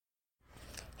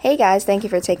Hey guys, thank you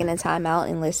for taking the time out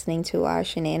and listening to our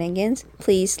shenanigans.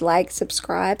 Please like,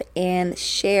 subscribe, and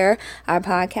share our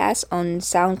podcast on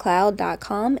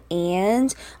SoundCloud.com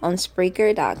and on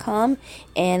Spreaker.com,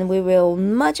 and we will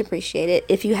much appreciate it.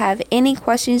 If you have any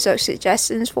questions or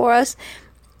suggestions for us,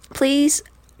 please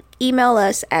email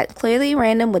us at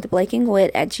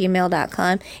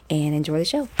clearlyrandomwithblakeandwit@gmail.com and enjoy the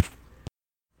show.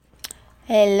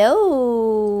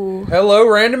 Hello. Hello,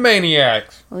 Random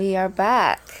Maniacs. We are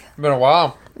back. Been a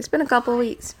while. It's been a couple of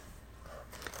weeks.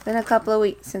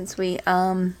 Since we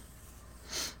been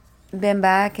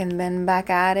back and been back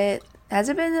at it. Has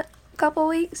it been a couple of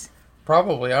weeks?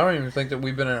 Probably. I don't even think that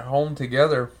we've been at home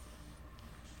together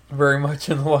very much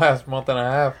in the last month and a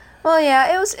half. Well,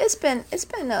 yeah, it's been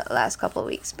the last couple of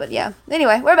weeks, but yeah.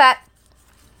 Anyway, we're back.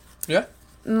 Yeah.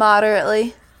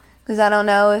 Moderately, because I don't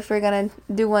know if we're gonna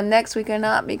do one next week or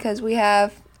not because we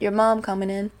have your mom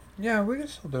coming in. Yeah, we can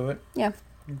still do it. Yeah.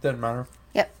 It doesn't matter.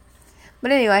 Yep.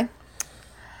 But anyway.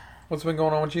 What's been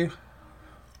going on with you?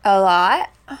 A lot.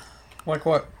 Like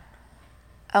what?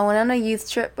 I went on a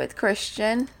youth trip with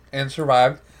Christian. And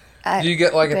survived. Do you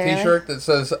get like a barely. t-shirt that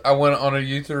says, I went on a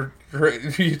youth trip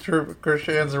with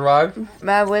Christian and survived?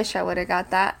 I wish I would have got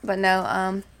that. But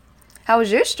no, how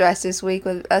was your stress this week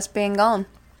with us being gone?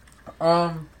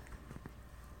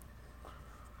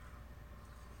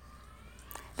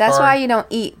 That's Sorry. why you don't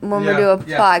eat when we do a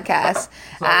podcast.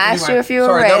 So, I asked anyway, you if you were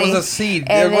sorry, ready. that was a seed. And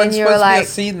There wasn't then you were supposed to be like, a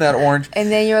seed in that orange.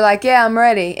 and then you were like, yeah, I'm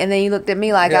ready. And then you looked at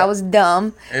me like Yeah. I was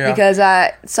dumb Yeah. because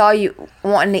I saw you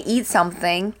wanting to eat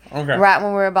something Okay. right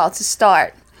when we were about to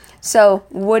start. So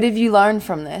what have you learned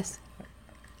from this?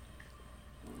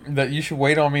 That you should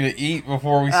wait on me to eat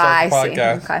before we start the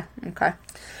podcast. See. Okay.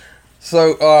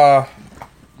 So,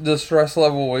 the stress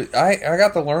level, I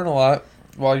got to learn a lot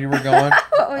while you were gone.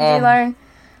 What would you learn?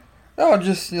 Oh,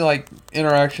 just, like,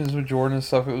 interactions with Jordan and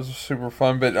stuff. It was super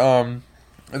fun. But,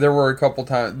 there were a couple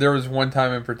times. There was one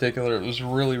time in particular. It was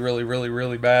really, really, really,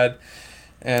 really bad.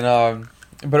 And,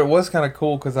 but it was kind of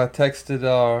cool because I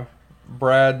texted,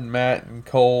 Brad and Matt and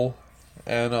Cole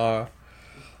and,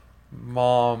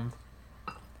 Mom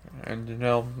and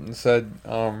Janelle and said,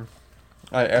 I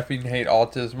effing hate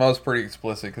autism. I was pretty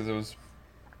explicit because it was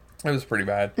pretty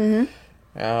bad. Mm-hmm.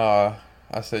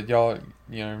 I said, y'all,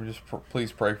 just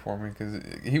please pray for me because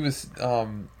he was,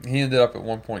 he ended up at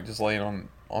one point just laying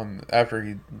on after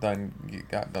he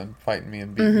got done fighting me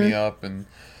and beating me up and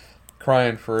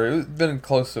crying for it. It had been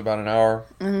close to about an hour.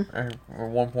 Mm-hmm. And at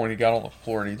one point he got on the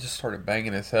floor and he just started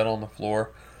banging his head on the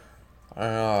floor.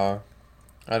 I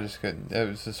just couldn't. It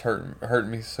was just hurting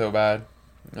me so bad.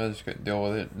 I just couldn't deal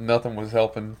with it. Nothing was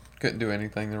helping. Couldn't do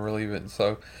anything to relieve it. And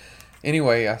so,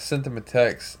 anyway, I sent them a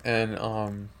text,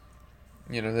 and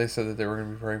they said that they were going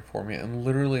to be praying for me. And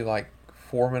literally, like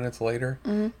 4 minutes later,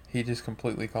 he just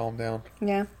completely calmed down.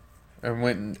 Yeah. And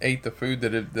went and ate the food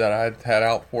that I had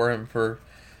out for him for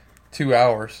 2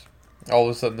 hours. All of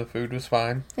a sudden, the food was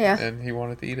fine. Yeah. And he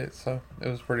wanted to eat it. So it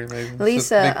was pretty amazing. Lisa,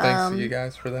 so big thanks to you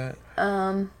guys for that.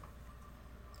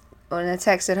 When I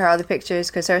texted her all the pictures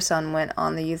because her son went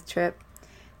on the youth trip,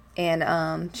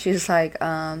 and she was like,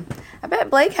 I bet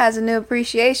Blake has a new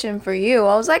appreciation for you.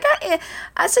 I was like,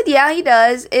 I said, yeah, he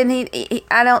does, and he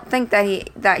I don't think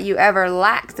that you ever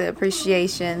lacked the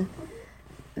appreciation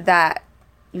that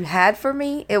you had for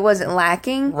me. It wasn't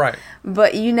lacking, Right.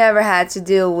 but you never had to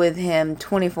deal with him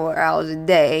 24 hours a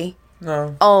day,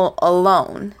 No. all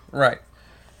alone. Right.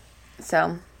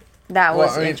 So that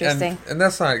was interesting. And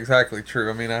that's not exactly true.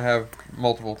 I mean, I have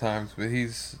multiple times, but he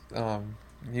was on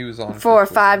For a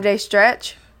 5-day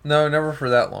stretch? No, never for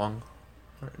that long.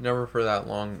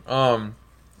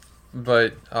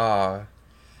 But I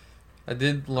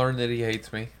did learn that he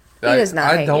hates me. He does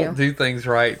not hate I don't you. do things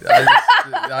right.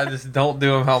 I just don't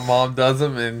do them how Mom does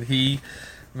them, and he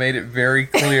made it very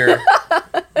clear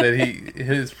that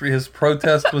his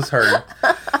protest was heard.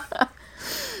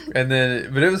 And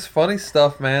then, but it was funny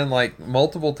stuff, man. Like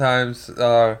multiple times,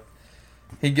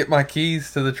 he'd get my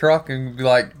keys to the truck and be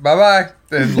like, "Bye-bye,"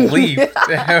 and leave.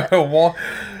 So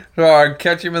I'd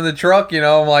catch him in the truck,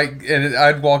 I'm like, and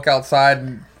I'd walk outside,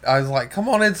 and I was like, "Come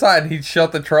on inside." And he'd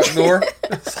shut the truck door.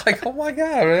 It's like, oh my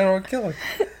god, man, I'm killing.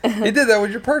 He did that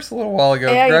with your purse a little while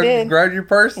ago. Yeah, he did. Grabbed your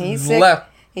purse and He's sick. left.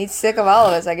 He's sick of all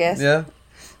of us, I guess. Yeah.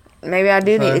 Maybe I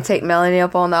do need to take Melanie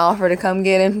up on the offer to come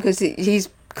get him because he's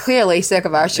clearly sick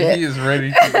of our shit. He is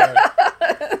ready to go.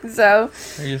 So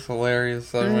He's hilarious,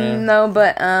 so man. no,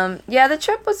 but yeah, the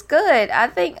trip was good. I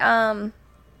think I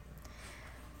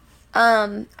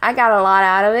got a lot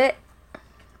out of it.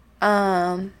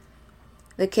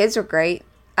 The kids were great.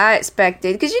 I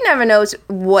expected, because you never know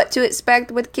what to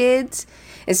expect with kids,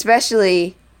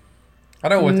 especially I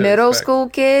know what to middle expect. school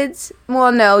kids.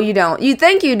 Well, no, you don't. You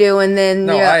think you do, and then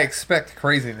No, I expect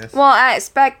craziness. well, I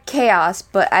expect chaos,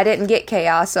 but I didn't get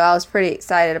chaos, so I was pretty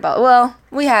excited about. Well,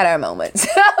 we had our moments.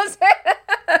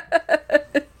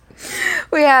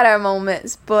 We had our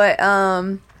moments, but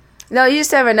no, you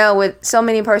just never know with so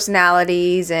many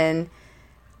personalities and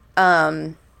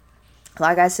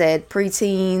like I said,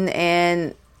 preteen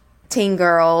and teen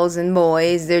girls and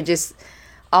boys. They're just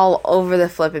all over the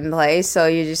flipping place. So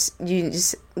you just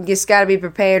got to be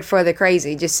prepared for the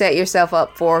crazy. Just set yourself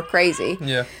up for crazy.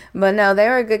 Yeah. But no, they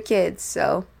were good kids.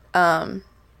 So, So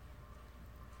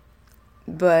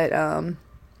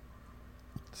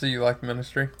you like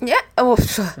ministry? yeah. Well,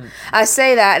 I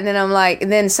say that, and then I'm like,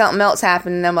 and then something else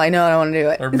happened, and I'm like, no, I don't want to do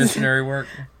it. Or missionary work?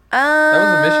 That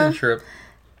was a mission trip.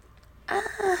 I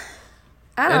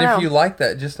don't And know. if you like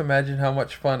that, just imagine how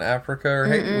much fun Africa or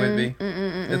Haiti would be.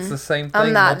 It's the same thing.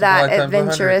 I'm not that multiplied times 100.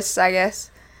 adventurous, I guess.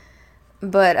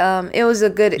 But it was a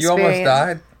good You experience. almost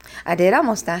died? I did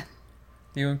almost die.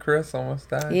 You and Chris almost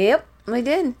died? Yep, we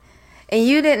did. And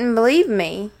you didn't believe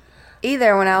me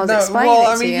either when I was No, explaining well,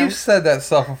 it I to mean, you. you've said that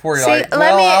stuff before. You're See, like, let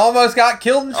well, me- I almost got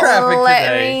killed in traffic Let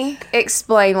today. me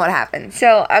explain what happened.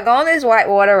 So I go on this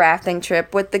whitewater rafting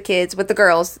trip with the kids, with the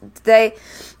girls.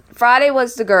 Friday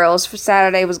was the girls. For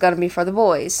Saturday was going to be for the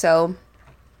boys. So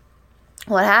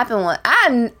what happened was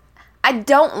I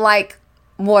don't like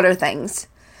water things.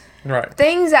 Right.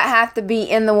 Things that have to be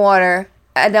in the water,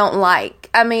 I don't like.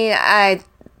 I mean,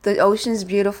 the ocean's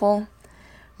beautiful.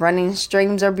 Running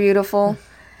streams are beautiful.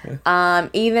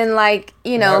 Even like,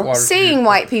 Whitewater's seeing beautiful.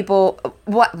 white people.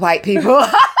 What white people?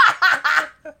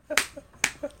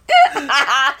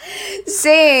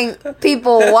 Seeing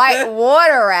people white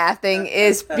water rafting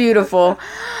is beautiful.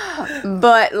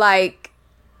 But like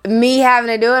me having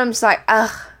to do it, I'm just like,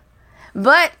 ugh.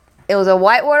 But it was a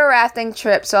whitewater rafting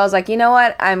trip, so I was like, you know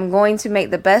what? I'm going to make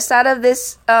the best out of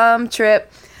this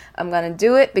trip. I'm going to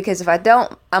do it because if I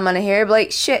don't, I'm going to hear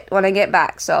Blake shit when I get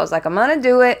back. So I was like, I'm going to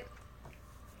do it.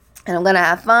 And I'm going to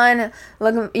have fun.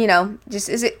 Look, just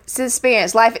it's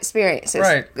experience, life experiences.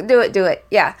 Right. Do it.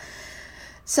 Yeah.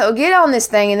 So get on this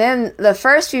thing, and then the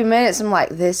first few minutes, I'm like,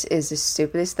 this is the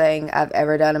stupidest thing I've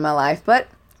ever done in my life. But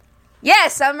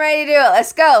yes, I'm ready to do it.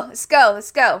 Let's go.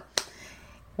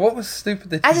 What was stupid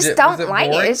that you I just did? don't Was it like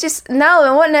it. boring? It's just, no,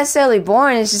 it wasn't necessarily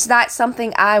boring. It's just not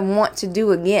something I want to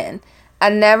do again. I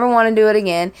never want to do it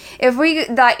again. If we,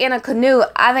 like, in a canoe,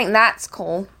 I think that's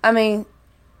cool. I mean,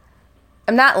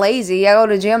 I'm not lazy. I go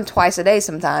to the gym twice a day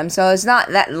sometimes. So it's not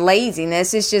that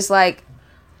laziness. It's just like,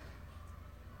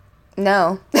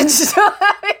 no. I just don't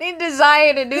have any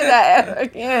desire to do that ever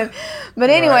again. But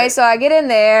anyway, Right. so I get in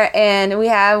there, and we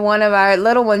have one of our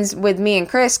little ones with me and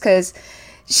Chris, because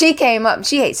she came up.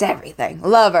 She hates everything.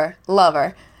 Love her.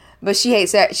 But she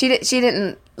hates that. She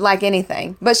didn't like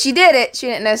anything. But she did it. She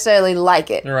didn't necessarily like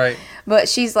it. Right. But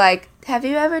she's like, have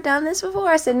you ever done this before?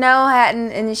 I said, no, I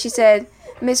hadn't. And then she said,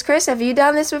 Miss Chris, have you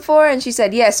done this before? And she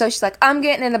said, yes. So she's like, I'm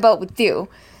getting in the boat with you.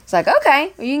 It's like,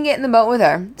 okay, well, you can get in the boat with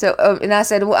her. So, and I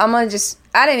said, well, I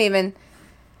didn't even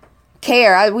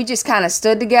care. We just kind of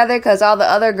stood together because all the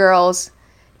other girls,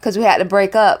 because we had to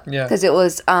break up. Yeah. Because it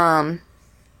was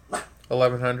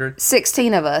 1,100.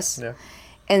 16 of us. Yeah.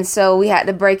 And so we had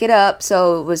to break it up.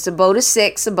 So it was a boat of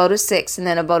 6, and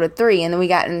then a boat of 3. And then we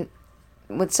got in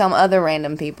with some other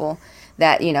random people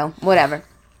that, whatever.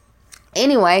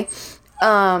 Anyway,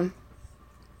 Wow.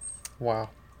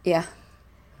 yeah.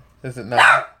 Is it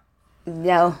not?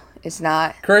 No, it's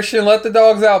not. Christian, let the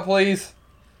dogs out, please.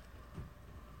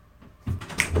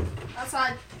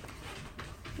 Outside.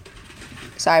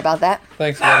 Sorry about that.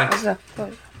 Thanks, buddy. What's up?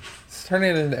 It's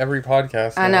turning into every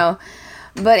podcast. I now.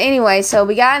 know. But anyway, so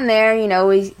we got in there,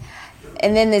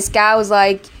 and then this guy was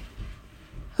like,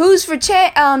 who's for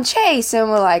Chase? And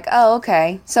we're like, oh,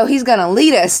 okay. So he's going to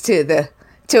lead us to the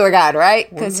tour guide,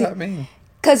 right? What does that mean?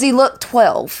 Because he looked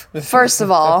 12, first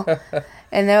of all.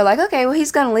 And they're like, okay, well,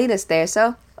 he's going to lead us there.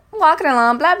 So I'm walking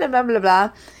along, blah, blah, blah, blah,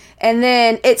 blah. And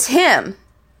then it's him.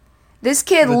 This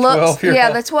kid The looks,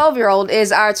 12-year-old. the 12-year-old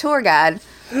is our tour guide.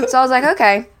 So I was like,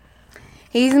 okay.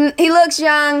 He looks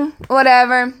young,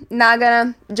 whatever. Not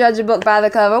going to judge a book by the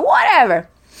cover, whatever.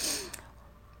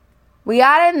 We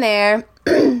got in there.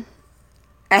 I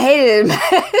hated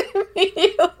it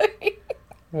immediately.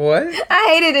 What? I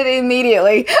hated it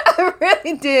immediately. I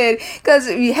really did, because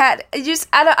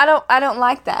I don't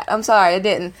like that. I'm sorry, I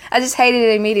didn't. I just hated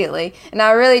it immediately, and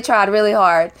I really tried really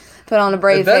hard, put on a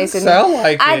brave It doesn't face. And sound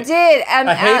like I it. did.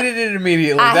 I hated it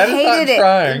immediately. I That is hated not it.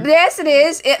 trying. Yes, it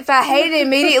is. If I hated it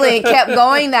immediately and kept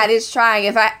going, that is trying.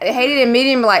 If I hated it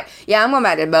immediately, I'm like, yeah, I'm going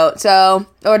back to the boat,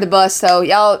 or the bus, so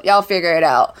y'all figure it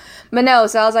out. But no,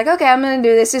 so I was like, okay, I'm going to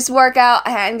do this. This workout, I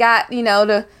hadn't got,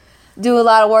 to do a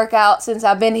lot of workout since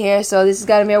I've been here, so this is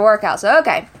going to be a workout. So,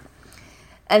 okay.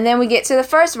 And then we get to the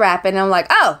first rap, and I'm like,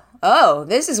 oh,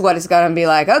 this is what it's going to be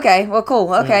like. Okay, well,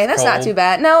 cool. Okay, that's cold. not too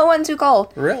bad. No, it wasn't too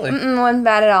cold. Really? It wasn't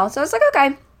bad at all. So it's like,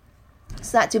 okay,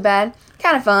 it's not too bad.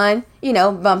 Kind of fun,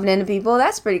 bumping into people.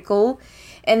 That's pretty cool.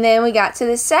 And then we got to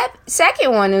the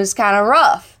second one. It was kind of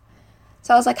rough.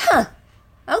 So I was like,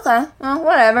 okay, well,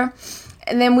 whatever.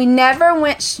 And then we never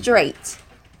went straight.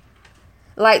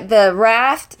 Like, the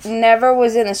raft never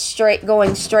was in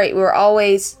going straight. We were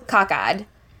always cockeyed.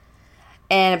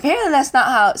 And apparently that's not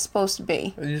how it's supposed to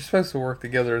be. You're supposed to work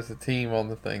together as a team on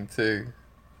the thing, too.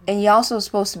 And you're also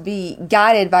supposed to be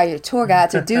guided by your tour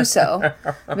guide to do so.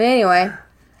 But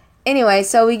anyway,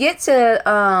 so we get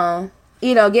to,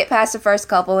 get past the first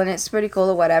couple, and it's pretty cool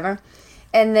or whatever.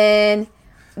 And then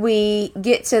we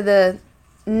get to the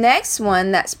next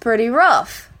one that's pretty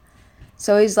rough.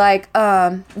 So he's like,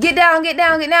 get down.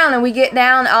 And we get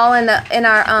down all in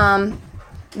our,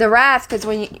 the raft, because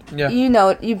when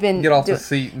you've been... Get off the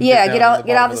seat. And get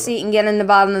off the seat and get in the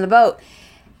bottom of the boat.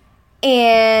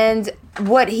 And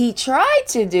what he tried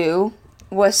to do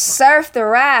was surf the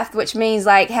raft, which means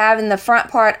like having the front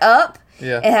part up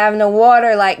and having the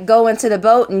water like go into the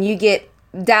boat and you get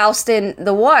doused in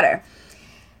the water.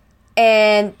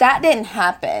 And that didn't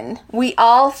happen. We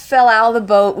all fell out of the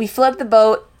boat. We flipped the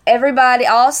boat. Everybody,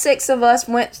 all 6 of us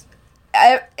went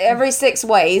every 6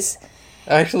 ways.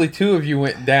 Actually, 2 of you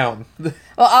went down. Well,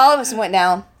 all of us went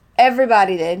down.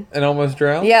 Everybody did. And almost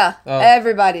drowned? Yeah,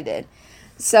 everybody did.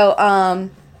 So, I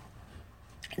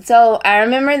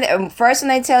remember the first when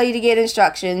they tell you to get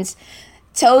instructions,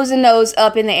 toes and nose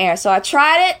up in the air. So I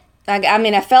tried it.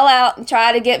 I fell out and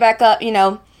tried to get back up,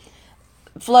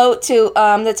 float to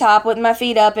the top with my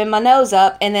feet up and my nose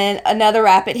up, and then another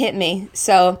rapid hit me.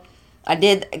 So I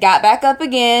got back up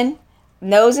again,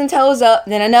 nose and toes up,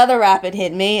 then another rapid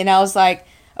hit me, and I was like,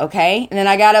 okay. And then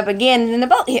I got up again, and then the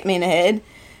boat hit me in the head.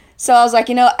 So I was like,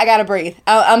 I gotta breathe.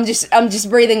 I'm just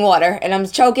breathing water, and I'm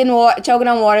choking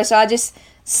on water. So I just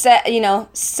sat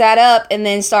up and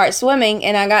then started swimming,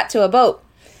 and I got to a boat.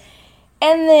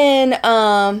 And then,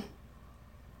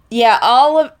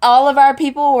 all of our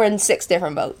people were in 6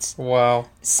 different boats. Wow.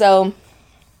 So,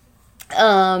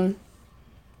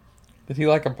 did he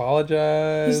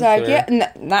apologize? He's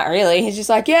like, not really. He's just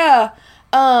like, I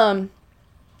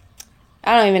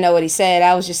don't even know what he said.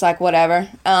 I was just like, whatever.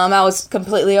 I was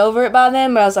completely over it by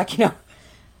then, but I was like,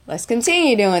 let's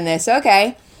continue doing this.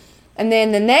 Okay. And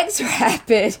then the next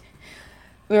rapid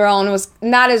we were on was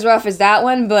not as rough as that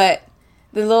one, but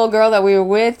the little girl that we were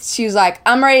with, she was like,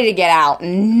 I'm ready to get out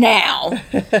now.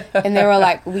 And they were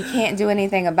like, we can't do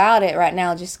anything about it right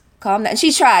now. Just calm down.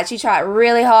 She tried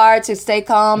really hard to stay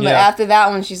calm, but after that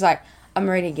one, she's like, I'm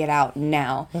ready to get out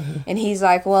now. And he's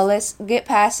like, well, let's get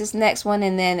past this next one,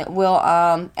 and then we'll,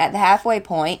 at the halfway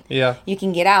point, you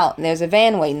can get out. And there's a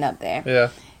van waiting up there. Yeah.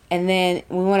 And then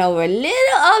we went over a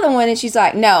little other one, and she's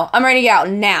like, no, I'm ready to get out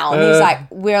now. And he's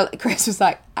like, Chris was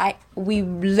like, we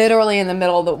literally in the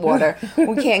middle of the water.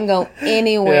 We can't go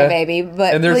anywhere, baby.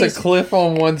 But and there's a cliff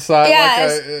on one side.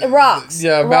 Yeah, rocks.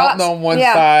 Yeah, rocks. mountain on one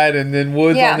side, and then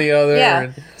woods on the other. Yeah.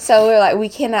 And so we were like, we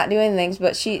cannot do anything.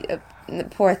 But she,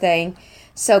 poor thing.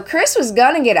 So Chris was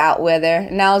going to get out with her.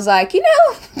 And I was like,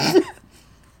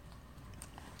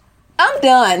 I'm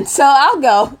done. So I'll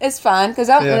go. It's fine. Because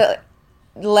I'm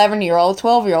 11-year-old,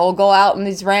 12-year-old, go out and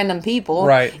these random people.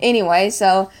 Right. Anyway,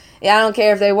 so I don't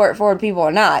care if they work for people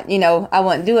or not. I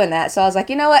wasn't doing that. So I was like,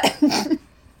 you know what?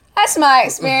 That's my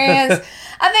experience.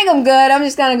 I think I'm good. I'm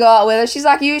just going to go out with her. She's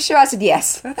like, you sure? I said,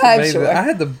 yes, I'm sure. I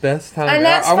had the best time. And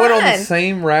that's I went on the fun.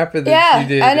 same rapid that you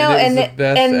did. I know. And it was the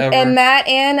best ever. And Matt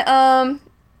and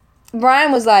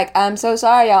Brian was like, I'm so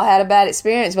sorry y'all had a bad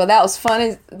experience. Well, that was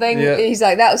fun thing. Yeah. He's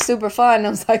like, that was super fun. And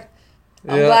I was like,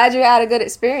 I'm glad you had a good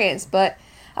experience, but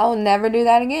I will never do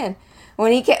that again.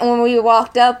 When we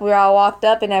walked up, we all walked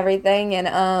up and everything, and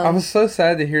I was so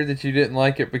sad to hear that you didn't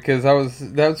like it, because that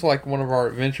was like one of our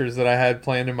adventures that I had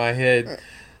planned in my head.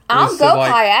 I'll go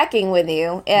kayaking with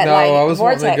you at I was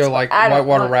Vortex, wanting to go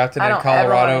whitewater rafting in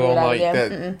Colorado on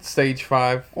that Mm-mm. stage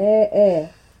 5.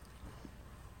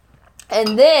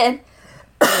 And then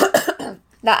the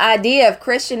idea of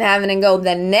Christian having to go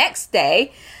the next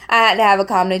day, I had to have a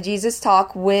Come to Jesus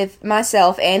talk with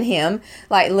myself and him.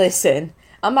 Like, listen,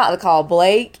 I'm about to call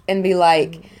Blake and be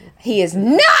like, he is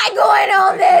not going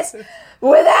on this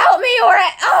without me or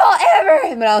at all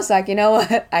ever. But I was like, you know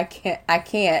what? I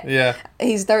can't. Yeah.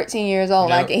 He's 13 years old.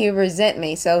 Yep. Like, he resent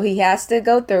me, so he has to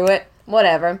go through it.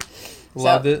 Whatever.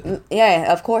 Loved it.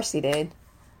 Yeah, of course he did.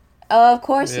 Oh, of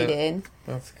course he Yeah. did.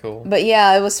 That's cool. But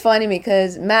yeah, it was funny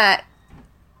because Matt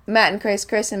and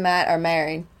Chris and Matt are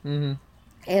married. Mm-hmm.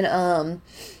 And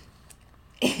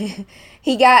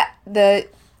he got the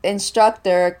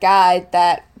instructor guy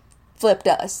that flipped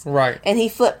us. Right. And he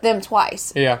flipped them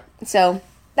twice. Yeah. So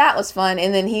that was fun.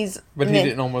 And then But he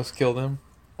didn't almost kill them.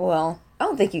 Well, I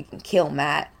don't think you can kill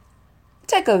Matt.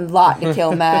 Take a lot to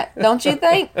kill Matt, don't you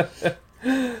think?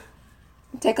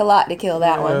 Take a lot to kill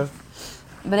that one.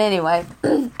 But anyway,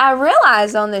 I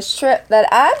realized on this trip that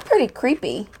I'm pretty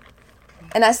creepy.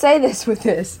 And I say this with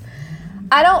this.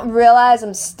 I don't realize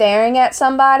I'm staring at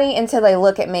somebody until they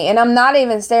look at me. And I'm not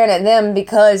even staring at them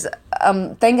because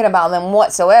I'm thinking about them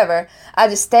whatsoever. I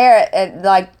just stare at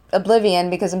like oblivion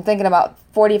because I'm thinking about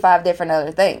 45 different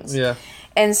other things. Yeah.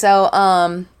 And so,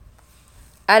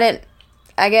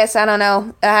 I guess, I don't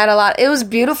know. I had a lot. It was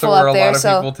beautiful So were up there. a lot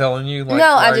of people telling you? Like,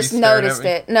 No, why I are you just staring at noticed me?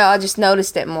 it. No, I just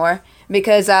noticed it more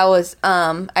because I was,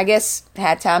 I guess,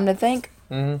 had time to think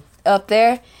up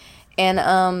there. And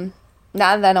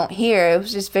now that I don't hear, it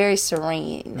was just very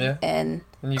serene and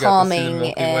you got to see the calming. Milky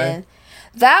Way. And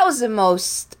that was the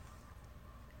most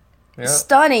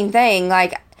stunning thing.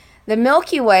 Like, the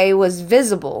Milky Way was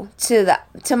visible to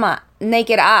my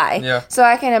naked eye. Yeah. So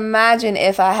I can imagine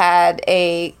if I had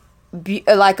a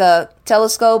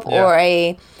telescope or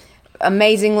a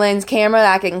amazing lens camera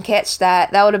that I can catch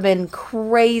that. That would have been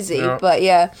crazy. Yeah. But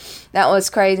yeah, that was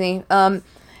crazy.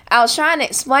 I was trying to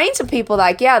explain to people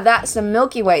like, yeah, that's the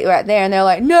Milky Way right there, and they're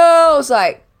like, no. It's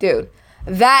like, dude,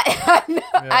 that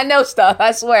I know stuff.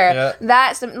 I swear.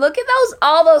 Yeah. Look at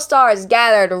all those stars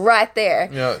gathered right there.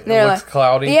 Yeah, it They're looks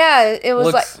cloudy. Yeah, it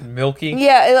was looks milky.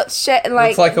 Yeah, it looks like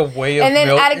Looks like a way of and then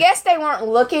milk. I guess they weren't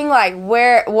looking like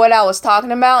what I was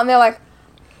talking about, and they're like,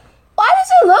 why does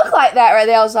it look like that right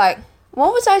there? I was like,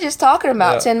 what was I just talking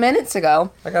about 10 minutes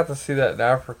ago? I got to see that in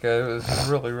Africa. It was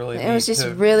really, really neat. It was just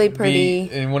really pretty.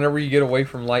 And whenever you get away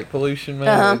from light pollution,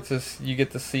 man, it's just, you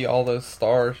get to see all those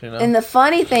stars, you know? And the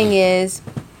funny thing is,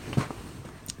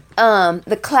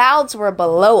 the clouds were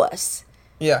below us.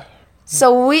 Yeah.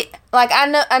 So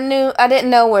I didn't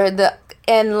know where it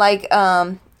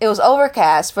was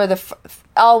overcast for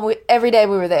every day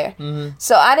we were there. Mm-hmm.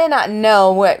 So I did not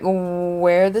know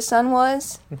where the sun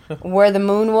was, where the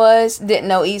moon was, didn't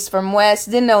know east from west,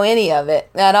 didn't know any of it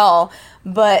at all.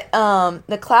 But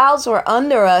the clouds were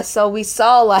under us, so we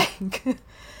saw like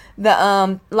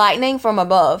the lightning from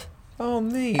above. Oh,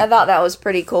 neat. I thought that was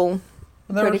pretty cool.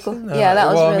 I've never Pretty cool. seen that. Yeah, that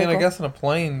was well, really I mean, cool. I guess in a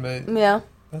plane, but... Yeah.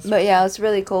 But yeah, it's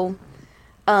really cool.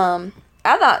 I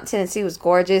thought Tennessee was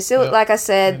gorgeous. It was, like I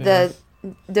said, the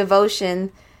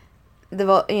devotion,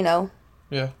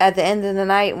 Yeah. at the end of the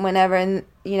night, whenever, and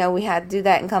we had to do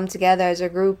that and come together as a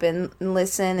group and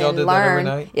listen Y'all and did that every learn.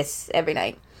 night? Yes, every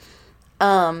night.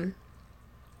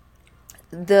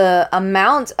 The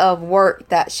amount of work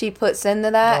that she puts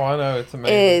into that Oh, I know. It's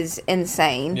amazing. is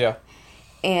insane. Yeah.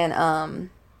 And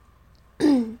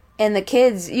and the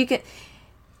kids, the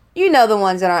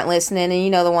ones that aren't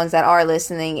listening, and the ones that are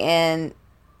listening, and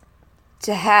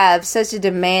to have such a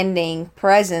demanding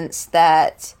presence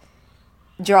that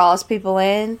draws people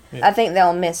in, I think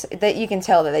they'll miss that. You can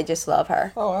tell that they just love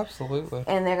her, Oh, absolutely.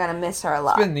 and they're gonna miss her a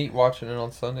lot. It's been neat watching it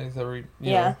on Sundays you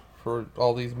know, for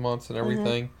all these months and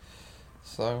everything.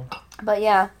 So, But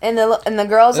yeah, and the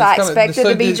girls I expected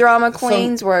to be drama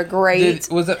queens were great.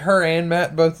 was it her and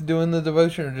Matt both doing the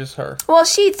devotion, or just her? Well,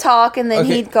 she'd talk, and then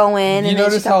Okay, he'd go in. You and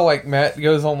notice then how like Matt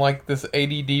goes on like this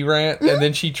ADD rant, and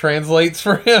then she translates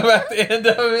for him at the end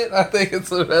of it. I think it's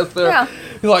the best there. Yeah.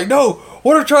 He's like, "No,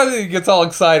 what I'm trying to do," he gets all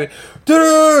excited.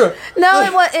 Da-da-da-da. No,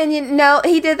 it was, and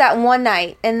he did that one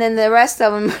night, and then the rest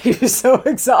of them he was so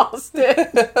exhausted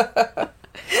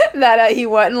that he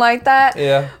wasn't like that.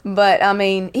 Yeah, But I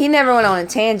mean, he never went on a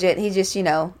tangent. He just,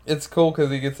 it's cool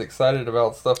because he gets excited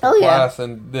about stuff in Oh, yeah. class,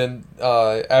 and then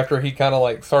after he kind of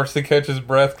like starts to catch his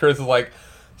breath, Chris is like,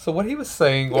 "So what he was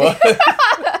saying was."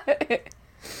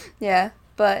 yeah.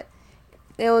 But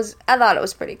I thought it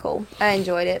was pretty cool. I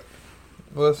enjoyed it.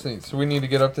 Well, let's see. So we need to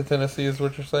get up to Tennessee, is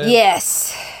what you're saying?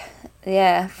 Yes.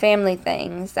 Yeah, family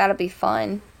things. That'll be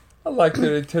fun. I liked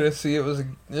it in Tennessee.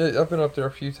 I've been up there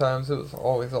a few times. It was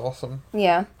always awesome.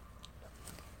 Yeah.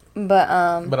 But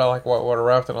I like whitewater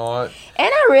rafting a lot. and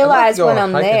I realized go when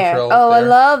on a I'm hiking there. trail up Oh, I there.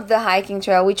 love the hiking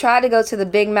trail. We tried to go to the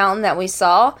big mountain that we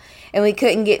saw, and we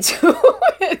couldn't get to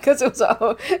it because it was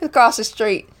across the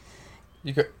street.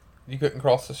 You couldn't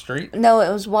cross the street? No, it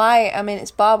was wire. I mean,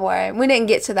 it's barbed wire. We didn't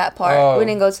get to that part. Oh. We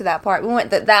didn't go to that part. We went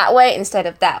that way instead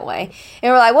of that way.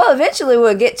 And we're like, well, eventually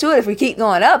we'll get to it if we keep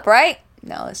going up, right?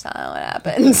 no, it's not what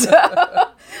happens.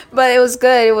 But it was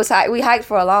good. It was we hiked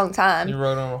for a long time. You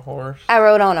rode on a horse? I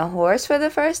rode on a horse for the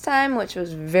first time, which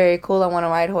was very cool. I want to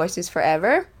ride horses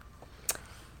forever.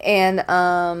 And,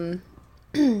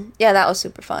 yeah, that was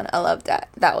super fun. I loved that.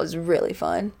 That was really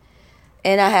fun.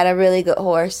 And I had a really good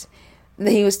horse.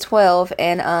 He was 12,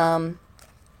 and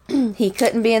he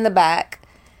couldn't be in the back,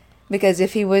 because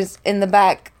if he was in the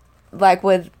back, like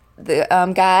with the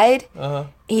guide,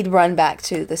 he'd run back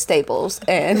to the stables,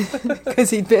 and because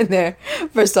he'd been there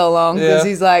for so long. Because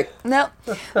he's like, nope.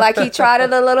 Like, he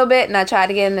trotted a little bit, and I tried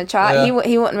to get him to trot. Yeah.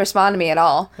 He wouldn't respond to me at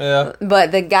all. Yeah.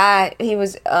 But the guy, he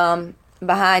was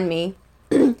behind me.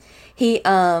 He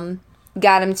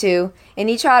got him to, and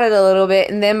he trotted a little bit,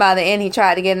 and then by the end he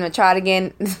tried to get him to trot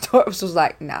again. The horse was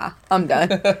like, nah, I'm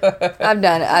done. I've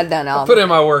done all. Put in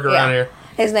my work around here.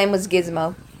 His name was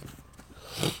Gizmo.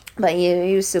 But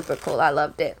he was super cool. I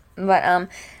loved it. But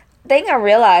thing I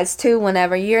realized too,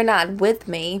 whenever you're not with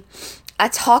me, I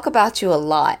talk about you a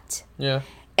lot. Yeah.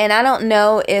 And I don't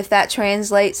know if that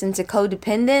translates into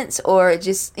codependence or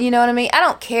just, you know what I mean? I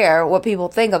don't care what people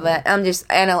think of it. I'm just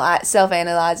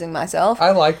self-analyzing myself.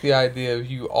 I like the idea of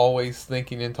you always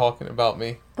thinking and talking about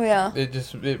me. Yeah.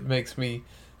 It makes me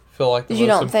feel like the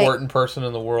most important person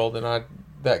in the world, and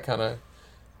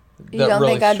You don't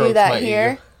think I do that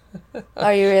here?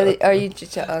 Are you really? Are you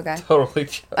just okay? Totally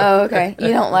joking. Oh, okay. You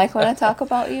don't like when I talk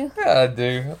about you? Yeah, I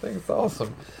do. I think it's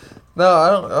awesome. No, I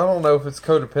don't know if it's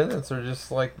codependence or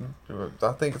just like,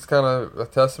 I think it's kind of a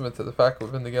testament to the fact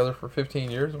we've been together for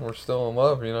 15 years and we're still in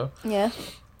love, you know? Yeah.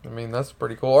 I mean, that's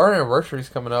pretty cool. Our anniversary's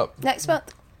coming up. Next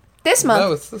month. This month.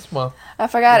 No, it's this month. I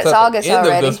forgot it's August end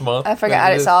already. Of this month. I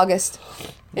forgot it's August.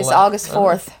 It's August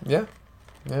 4th. Yeah.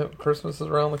 Yeah, Christmas is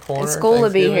around the corner. And school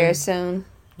will be here soon.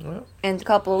 Yeah. In a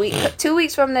couple of weeks. 2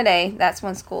 weeks from today, that's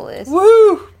when school is.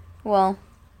 Woo! Well,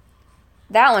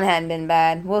 that one hadn't been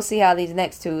bad. We'll see how these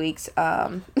next 2 weeks.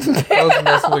 I was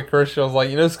messing with Christian. I was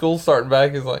like, school's starting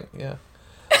back. He's like, yeah.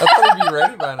 I thought he'd be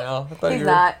ready by now. He's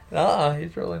not.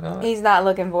 He's really not. He's not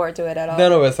looking forward to it at all.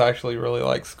 None of us actually really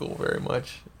like school very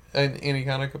much in any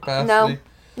kind of capacity.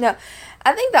 No.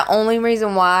 I think the only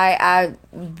reason why I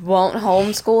won't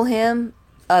homeschool him,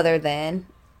 other than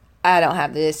I don't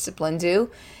have the discipline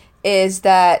to, is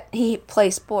that he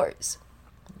plays sports.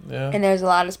 Yeah. And there's a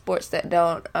lot of sports that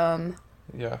don't,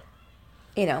 yeah.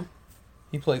 You know.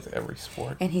 He plays every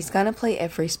sport. And he's going to play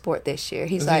every sport this year. Is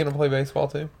he going to play baseball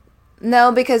too?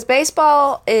 No, because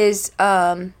baseball is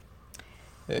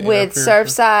with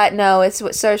Surfside. No, it's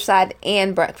with Surfside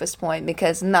and Breakfast Point,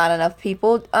 because not enough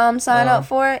people sign up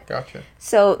for it. Gotcha.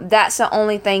 So that's the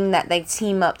only thing that they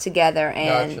team up together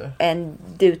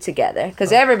and do together.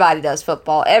 Because everybody does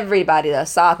football, everybody does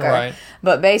soccer, right.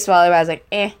 But baseball, everybody's like,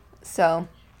 eh. So,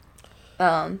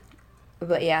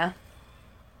 but yeah,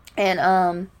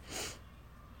 and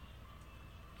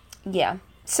yeah.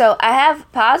 So I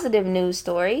have positive news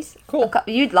stories. Cool.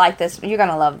 You'd like this. You're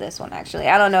gonna love this one. Actually,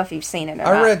 I don't know if you've seen it or not.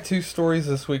 I read 2 stories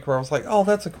this week where I was like, "Oh,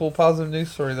 that's a cool positive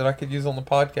news story that I could use on the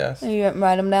podcast." You didn't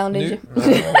write them down, did you? I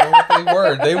don't know what they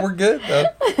were. They were good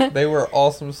though. They were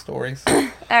awesome stories. All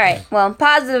right. Well,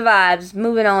 positive vibes.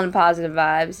 Moving on to positive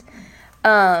vibes.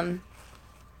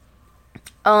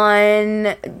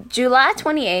 On July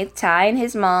 28th, Ty and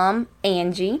his mom,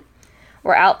 Angie,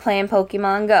 were out playing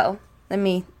Pokemon Go. Let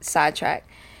me sidetrack.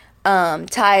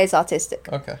 Ty is autistic.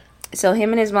 Okay. So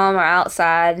him and his mom are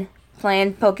outside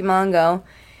playing Pokemon Go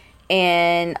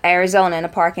in Arizona, in a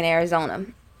park in Arizona.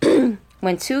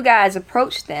 When 2 guys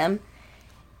approached them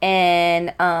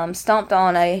and stomped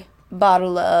on a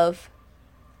bottle of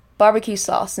barbecue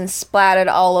sauce and splattered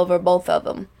all over both of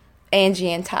them,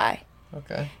 Angie and Ty.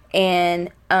 Okay.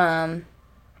 And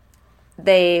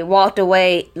they walked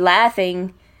away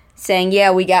laughing, saying,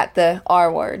 "Yeah, we got the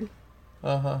R word."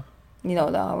 Uh-huh. You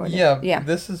know the R word. Yeah.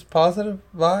 This is positive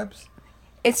vibes?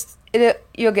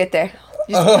 You'll get there.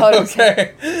 Just hold on.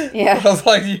 Okay. Yeah. I was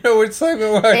like, you know which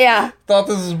segment where I thought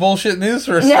this was bullshit news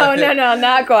for a second. No,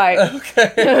 not quite.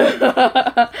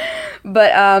 Okay.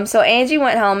 But, so Angie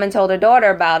went home and told her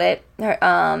daughter about it,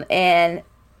 and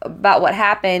about what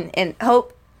happened, and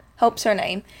Hope's her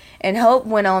name. And Hope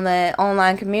went on the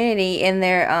online community in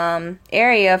their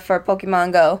area for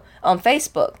Pokemon Go on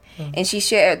Facebook. Mm-hmm. And she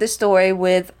shared the story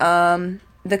with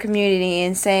the community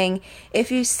and saying, if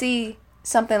you see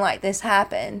something like this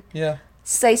happen,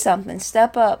 say something.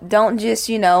 Step up. Don't just,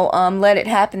 let it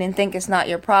happen and think it's not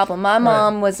your problem. My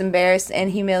mom was embarrassed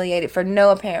and humiliated for no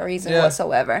apparent reason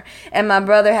whatsoever. And my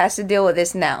brother has to deal with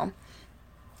this now.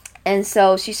 And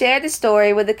so she shared the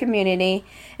story with the community,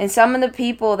 and some of the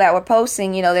people that were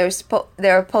posting, they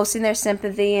were posting their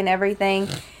sympathy and everything.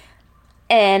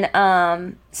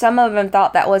 And some of them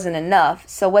thought that wasn't enough.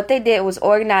 So what they did was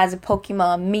organize a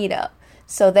Pokemon meetup.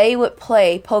 So they would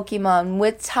play Pokemon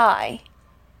with Ty.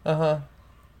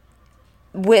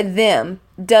 With them.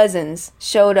 Dozens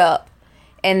showed up.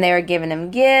 And they were giving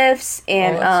them gifts.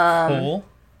 And that's cool.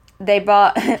 They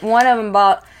bought... One of them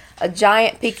bought a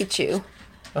giant Pikachu.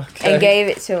 Okay. And gave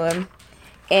it to him.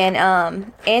 And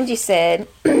Angie said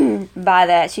by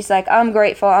that, she's like, I'm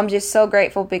grateful. I'm just so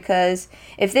grateful because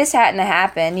if this hadn't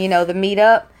happened, the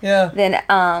meetup,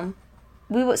 then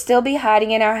we would still be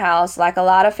hiding in our house like a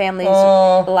lot of families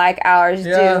like ours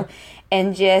do. And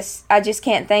I just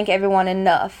can't thank everyone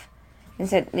enough. And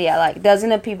said, like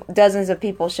dozens of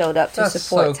people showed up to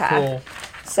support Ty. Cool.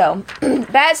 So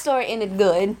that story ended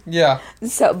good. Yeah.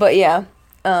 So, but yeah,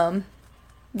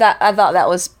 that I thought that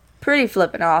was pretty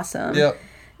flippin' awesome. Yep.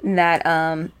 That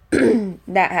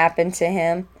that happened to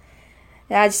him.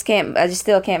 And I just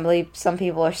still can't believe some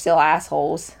people are still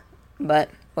assholes. But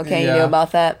what can you do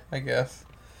about that? I guess.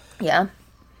 Yeah.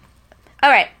 All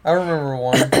right. I remember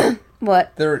one.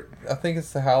 What? I think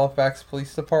it's the Halifax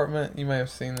Police Department. You may have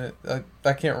seen it.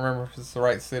 I can't remember if it's the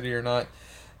right city or not.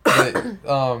 But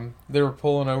they were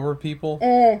pulling over people.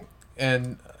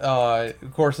 And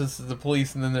of course it's the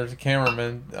police, and then there's a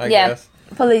cameraman, I guess.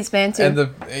 Policeman too. And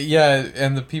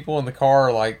the people in the car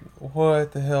are like,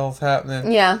 what the hell's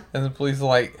happening? Yeah. And the police are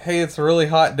like, hey, it's a really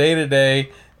hot day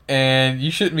today, and you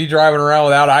shouldn't be driving around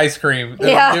without ice cream.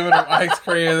 They were giving them ice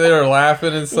cream, and they were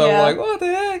laughing and stuff. Like, what the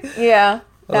heck? Yeah.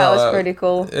 That was pretty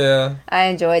cool. Yeah. I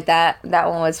enjoyed that. That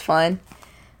one was fun.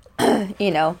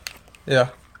 Yeah.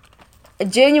 A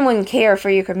genuine care for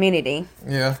your community.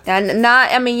 Yeah.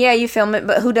 And you film it,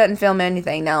 but who doesn't film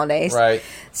anything nowadays? Right.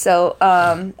 So,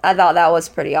 I thought that was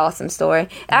a pretty awesome story.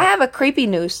 I have a creepy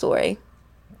news story.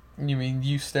 You mean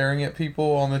you staring at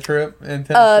people on the trip in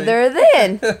Tennessee? Other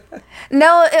than.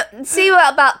 No, see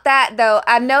about that, though.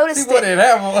 I noticed see what it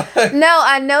happened. No,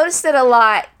 I noticed it a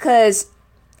lot, because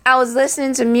I was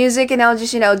listening to music, and I was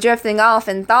just, drifting off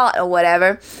in thought or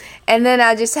whatever. And then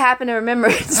I just happened to remember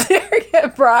staring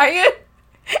at Brian.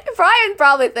 Brian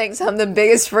probably thinks I'm the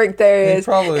biggest freak there is.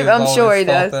 I'm sure he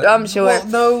does. I'm sure. Well,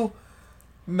 no,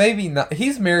 maybe not.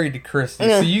 He's married to Christy,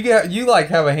 so you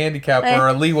have a handicap or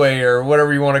a leeway or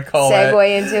whatever you want to call it.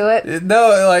 Segue into it.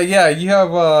 No, you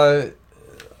have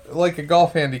like a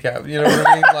golf handicap. You know what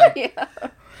I mean?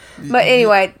 But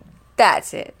anyway,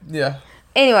 that's it. Yeah.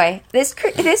 Anyway, this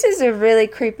is a really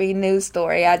creepy news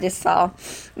story I just saw.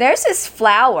 There's this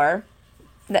flower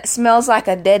that smells like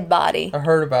a dead body. I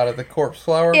heard about it, the corpse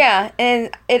flower. Yeah, and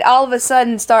it all of a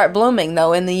sudden start blooming,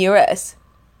 though, in the U.S.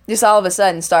 Just all of a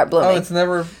sudden start blooming. Oh, it's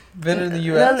never been in the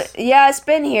U.S.? Yeah, it's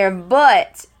been here,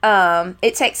 but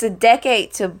it takes a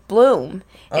decade to bloom.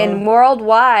 Oh. And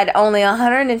worldwide, only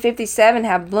 157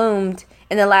 have bloomed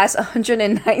in the last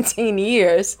 119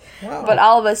 years. Wow. But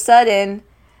all of a sudden,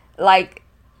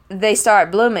 they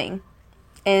start blooming.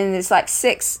 And it's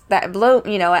 6 that bloom,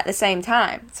 at the same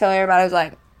time. So everybody was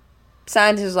like,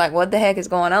 scientists was like, what the heck is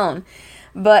going on?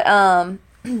 But,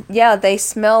 they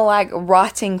smell like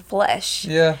rotting flesh.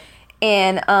 Yeah.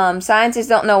 And scientists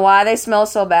don't know why they smell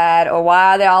so bad or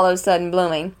why they're all of a sudden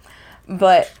blooming.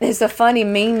 But it's a funny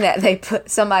meme that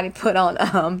somebody put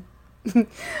on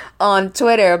on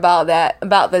Twitter about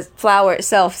the flower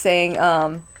itself, saying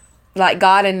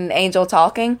God and an angel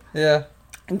talking. Yeah.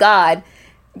 God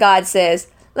says,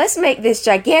 let's make this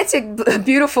gigantic,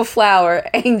 beautiful flower,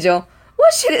 angel.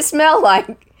 What should it smell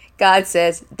like? God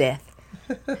says, death.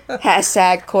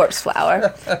 # corpse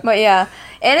flower. But yeah,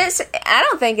 and I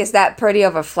don't think it's that pretty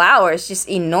of a flower. It's just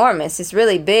enormous. It's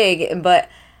really big, but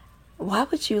why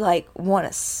would you want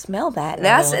to smell that?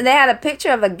 They had a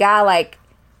picture of a guy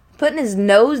putting his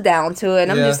nose down to it,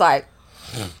 and I'm just like,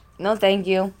 no, thank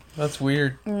you. That's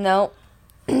weird. Nope.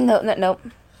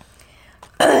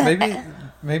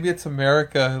 Maybe it's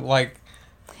America,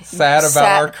 sad about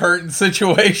our current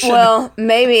situation. Well,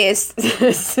 maybe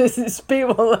it's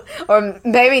people, or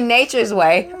maybe nature's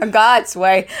way, or God's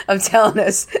way of telling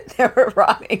us that we're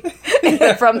rotting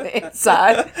from the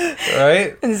inside.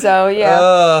 Right? And so,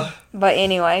 yeah. But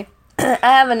anyway, I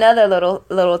have another little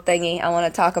thingy I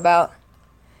want to talk about.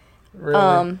 Really?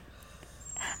 I'm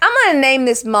going to name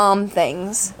this Mom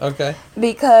Things. Okay.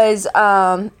 Because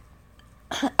I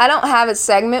don't have a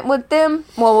segment with them.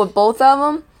 Well, with both of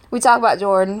them. We talk about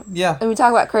Jordan. Yeah. And we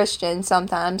talk about Christian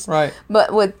sometimes. Right. But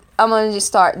I'm going to just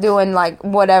start doing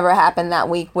whatever happened that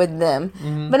week with them.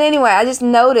 Mm-hmm. But anyway, I just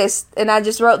noticed, and I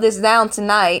just wrote this down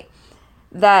tonight,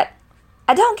 that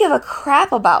I don't give a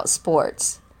crap about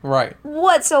sports. Right.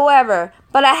 whatsoever.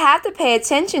 But I have to pay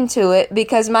attention to it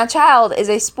because my child is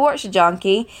a sports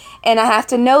junkie and I have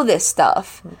to know this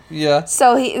stuff. Yeah.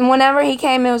 So whenever he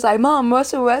came in, was like, Mom,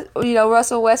 Russell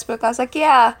Westbrook. I was like,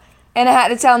 yeah. And I had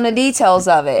to tell him the details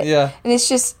of it. Yeah. And it's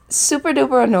just super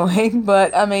duper annoying,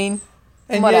 but I mean,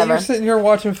 and whatever. And you're sitting here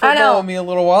watching football with me a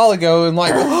little while ago and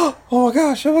like, oh my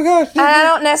gosh. And I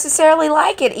don't necessarily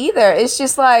like it either. It's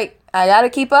just like, I got to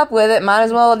keep up with it. Might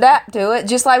as well adapt to it.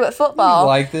 Just like with football. You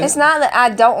liked it? It's not that I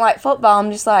don't like football.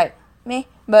 I'm just like, me.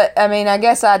 But, I mean, I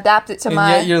guess I adapt it to and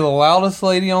my... yet you're the loudest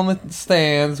lady on the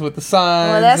stands with the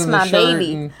signs. Well, that's and my the shirt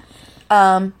baby.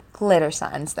 Glitter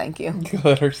signs, thank you.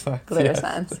 Glitter signs. Glitter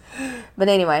signs. But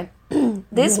anyway,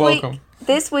 this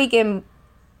week in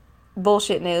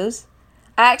bullshit news,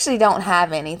 I actually don't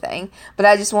have anything. But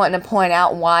I just wanted to point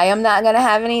out why I'm not going to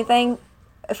have anything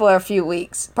for a few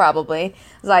weeks, probably.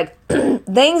 It's like,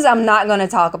 things I'm not going to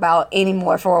talk about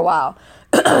anymore for a while.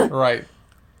 Right.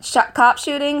 Cop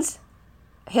shootings,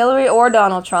 Hillary or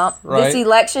Donald Trump, right. This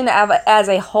election as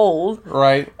a whole.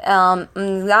 Right. I'm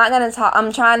not going to talk.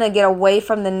 I'm trying to get away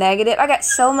from the negative. I got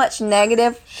so much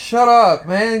negative. Shut up,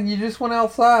 man. You just went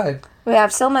outside. We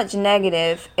have so much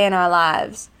negative in our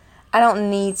lives. I don't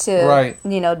need to,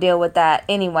 deal with that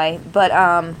anyway. But,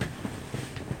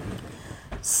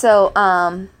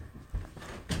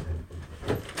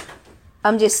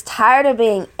 I'm just tired of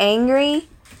being angry,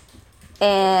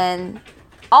 and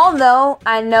although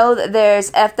I know that there's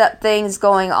effed up things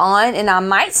going on, and I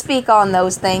might speak on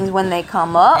those things when they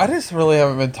come up. I just really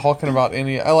haven't been talking about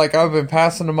any. I've been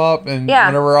passing them up, and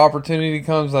whenever opportunity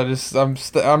comes, I'm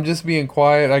just being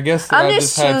quiet. I guess that I'm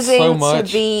just choosing to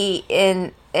be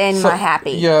in my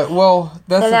happy. Yeah, well,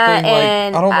 that's the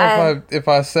thing. I don't know if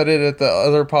I said it at the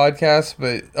other podcast,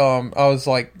 but I was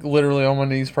like literally on my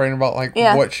knees praying about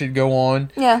what should go on,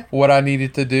 what I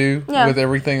needed to do with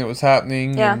everything that was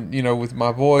happening, and with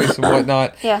my voice and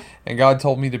whatnot. And God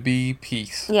told me to be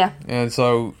peace. And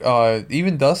so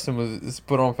even Dustin was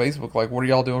put on Facebook like, "What are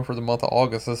y'all doing for the month of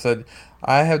August?" I said,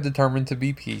 "I have determined to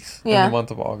be peace in the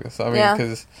month of August." I mean,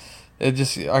 because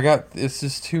it's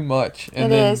just too much.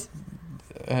 And it is.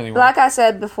 Anyway. Like I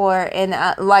said before, and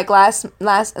the last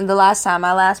time,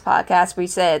 my last podcast,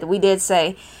 we did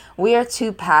say we are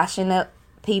two passionate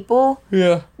people.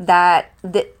 Yeah. That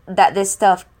this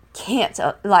stuff can't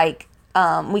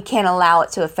we can't allow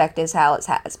it to affect us how it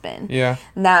has been. Yeah.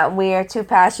 That we are too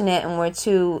passionate and we're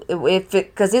too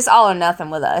because it's all or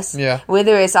nothing with us. Yeah.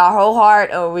 Whether it's our whole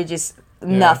heart or we're just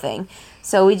nothing.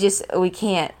 So we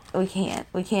can't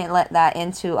let that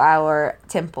into our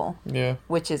temple. Yeah.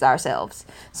 Which is ourselves.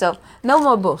 So no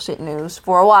more bullshit news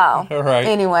for a while. All right.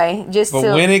 Anyway,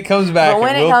 when it comes back, it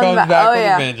will come back with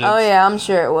a vengeance. Oh yeah, I'm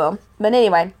sure it will. But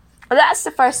anyway, that's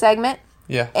the first segment.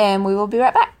 Yeah. And we will be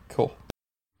right back. Cool.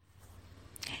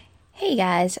 Hey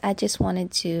guys, I just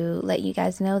wanted to let you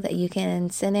guys know that you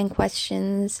can send in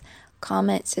questions,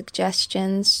 comments,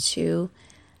 suggestions to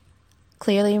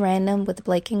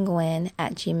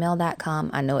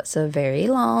clearlyrandom@gmail.com. I know it's a very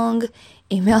long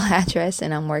email address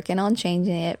and I'm working on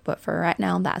changing it, but for right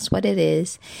now, that's what it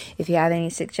is. If you have any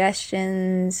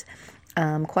suggestions,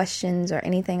 questions, or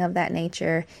anything of that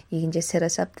nature, you can just hit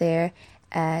us up there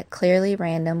at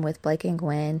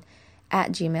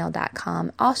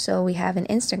clearlyrandom@gmail.com. Also, we have an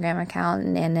Instagram account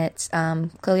and it's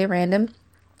Clearly Random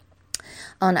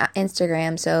on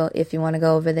Instagram. So if you want to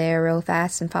go over there real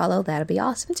fast and follow, that'll be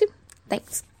awesome too.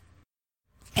 Thanks.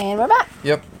 And we're back.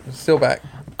 Yep, still back.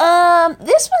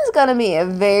 This one's gonna be a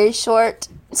very short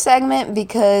segment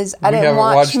because I didn't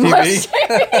watch much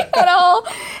TV at all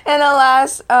in the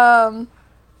last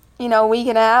week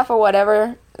and a half or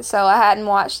whatever. So I hadn't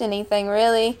watched anything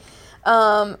really.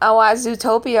 I watched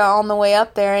Zootopia on the way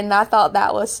up there, and I thought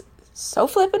that was so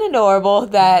flippin' adorable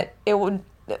that it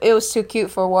was too cute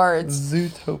for words.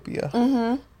 Zootopia.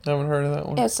 Mm-hmm. I haven't heard of that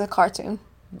one. It's a cartoon.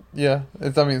 Yeah,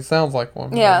 it sounds like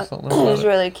one. Yeah, it was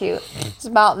really cute. It's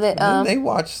about the. They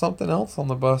watched something else on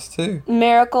the bus too.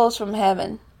 Miracles from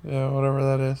Heaven. Yeah, whatever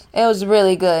that is. It was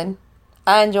really good.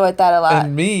 I enjoyed that a lot.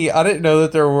 And I didn't know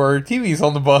that there were TVs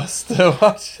on the bus to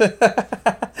watch.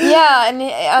 Yeah, and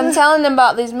I'm telling them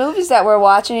about these movies that we're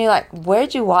watching. You're like,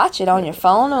 where'd you watch it? On your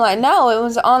phone? I'm like, no, it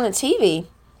was on the TV.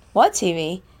 What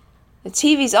TV? The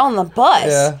TV's on the bus.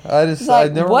 Yeah, I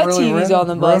never what really TV's on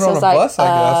the bus? I was like, bus, I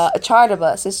guess. A charter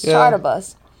bus. It's a charter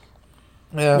bus.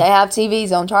 Yeah. They have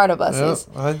TVs on charter buses.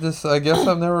 Yep. I guess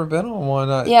I've never been on one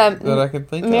that I can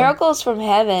think of. Miracles from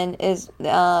Heaven is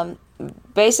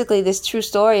basically this true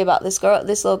story about this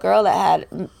little girl that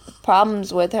had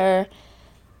problems with her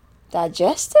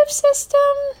digestive system,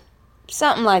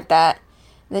 something like that.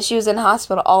 That she was in the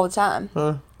hospital all the time.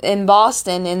 Huh. in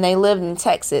Boston, and they lived in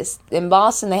Texas. In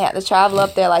Boston, they had to travel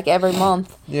up there like every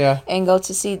month. Yeah. And go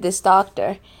to see this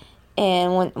doctor.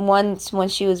 And when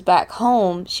she was back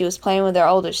home, she was playing with her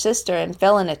older sister and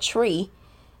fell in a tree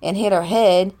and hit her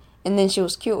head, and then she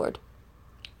was cured.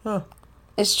 Huh.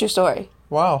 It's a true story.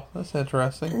 Wow, that's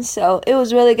interesting. And so it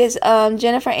was really good.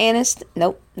 Jennifer Aniston.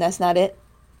 Nope, that's not it.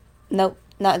 Nope,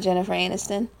 not Jennifer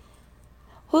Aniston.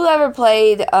 Whoever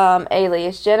played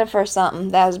Alias, Jennifer something,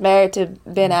 that was married to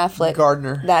Ben Affleck.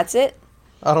 Gardner. That's it.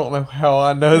 I don't know how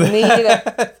I know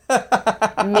that.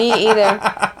 Me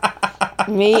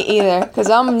either. Because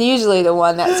I'm usually the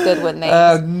one that's good with names.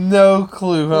 I have no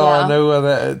clue how I know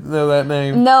that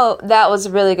name. No, that was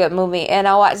a really good movie. And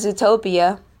I watched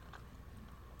Zootopia.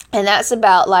 And that's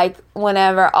about, like,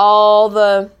 whenever all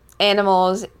the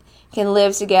animals can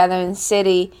live together in the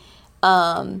city.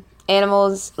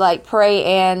 Animals, like prey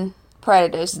and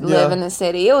predators, live in the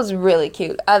city. It was really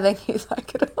cute. I think you'd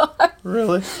like it a lot.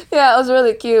 Really? Yeah, it was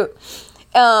really cute.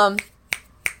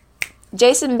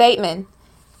 Jason Bateman.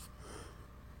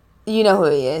 You know who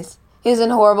he is. He's in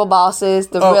Horrible Bosses,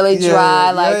 the really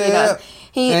dry, you know.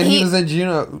 He was in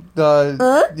Juno.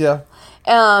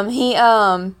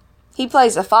 He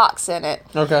plays a fox in it.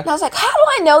 Okay. And I was like, how do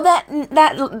I know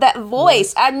that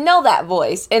voice? I know that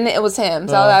voice. And it was him.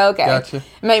 So I was like, okay. Gotcha.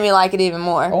 It made me like it even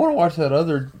more. I want to watch that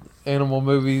other animal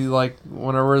movie, like,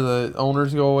 whenever the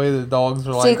owners go away, the dogs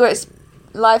are like... Secret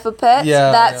Life of Pets?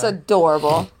 Yeah. That's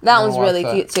adorable. That one's really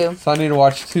cute, too. So I need to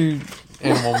watch 2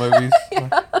 animal movies.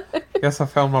 Guess I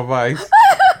found my vice.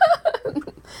 And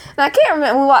I can't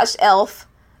remember. We watched Elf,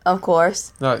 of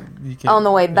course. No, you can't. On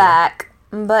the way back.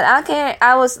 But I can't.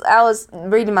 I was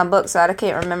reading my book, so I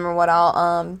can't remember what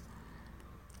all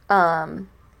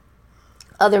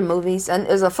other movies. And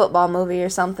it was a football movie or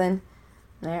something.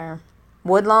 There,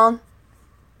 Woodlawn.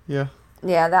 Yeah.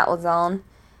 Yeah, that was on,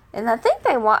 and I think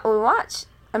we watched.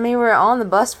 I mean, we were on the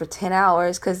bus for 10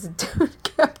 hours because the dude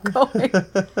kept going,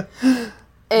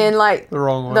 and like the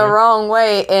wrong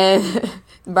way. And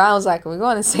Brian was like, "Are we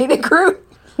going to see the group?"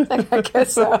 Like, I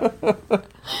guess so.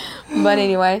 But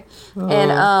anyway,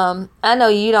 and I know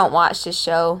you don't watch this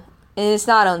show, and it's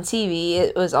not on TV.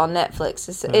 It was on Netflix.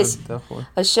 It's definitely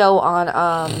a show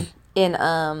on in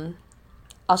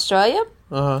Australia.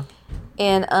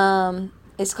 And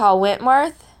it's called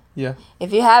Wentworth. Yeah.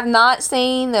 If you have not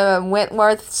seen the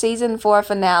Wentworth season 4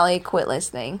 finale, quit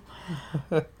listening.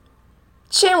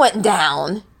 Shit went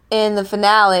down in the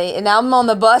finale, and I'm on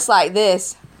the bus like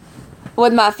this.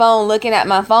 With my phone, looking at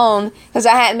my phone, because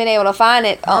I hadn't been able to find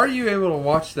it. How are you able to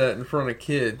watch that in front of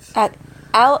kids?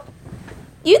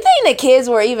 You think the kids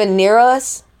were even near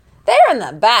us? They were in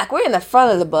the back. We're in the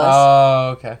front of the bus.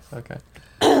 Oh, okay.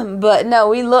 But no,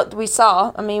 we looked, we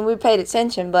saw. I mean, we paid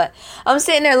attention. But I'm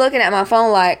sitting there looking at my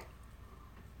phone like,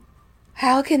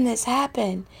 how can this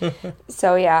happen?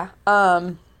 So, yeah.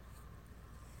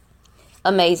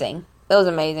 Amazing. It was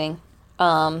amazing.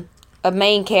 A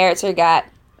main character got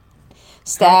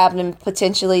stabbed and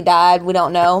potentially died. We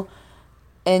don't know.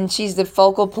 And she's the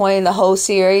focal point in the whole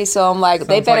series. So I'm like,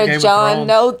 they better Jon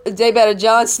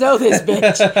Snow this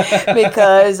bitch.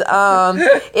 Because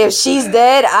if she's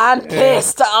dead, I'm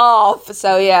pissed off.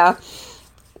 So yeah.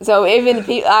 So even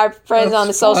our friends on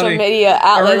the social media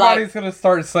outlet, everybody's gonna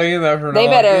start saying that from now on. They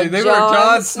better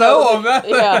Jon Snow on that.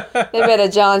 Yeah, they better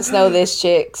Jon Snow this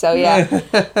chick. So yeah.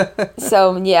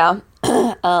 So yeah.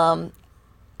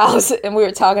 And we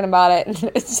were talking about it,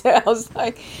 and I was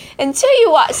like, until you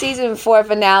watch season 4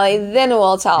 finale, then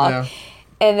we'll talk. Yeah.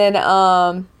 And then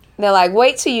they're like,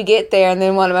 wait till you get there. And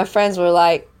then one of my friends were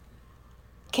like,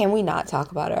 can we not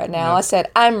talk about it right now? Yeah. I said,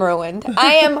 I'm ruined.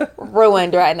 I am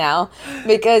ruined right now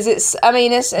because it's a really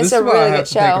good show. This is why I have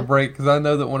to take a break, because I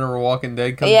know that whenever Walking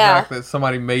Dead comes back, that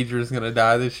somebody major is going to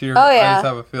die this year. Oh, yeah. I just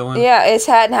have a feeling. Yeah, it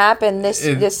hadn't happened this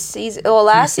season. Well,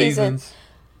 last season.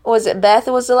 Was it Beth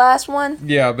was the last one?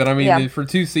 Yeah, but I mean, for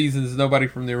 2 seasons, nobody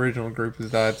from the original group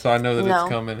has died, so I know that it's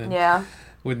coming. And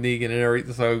with Negan and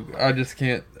everything, so I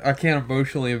can't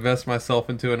emotionally invest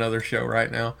myself into another show right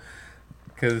now.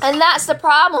 And that's the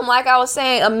problem, like I was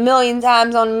saying a million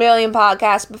times on a million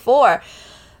podcasts before.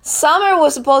 Summer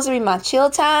was supposed to be my chill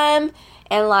time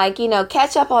and, like, you know,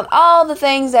 catch up on all the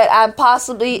things that I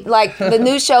possibly, like, the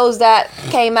new shows that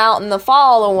came out in the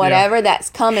fall or whatever that's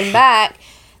coming back.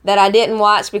 That I didn't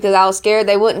watch because I was scared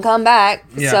they wouldn't come back.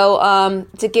 Yeah. So,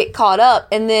 to get caught up.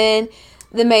 And then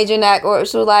the major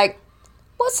networks were like,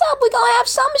 what's up? We're going to have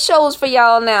summer shows for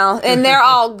y'all now. And they're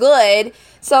all good.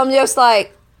 So I'm just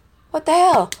like, what the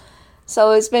hell?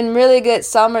 So it's been really good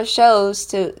summer shows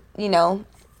to, you know,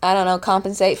 I don't know,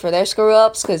 compensate for their screw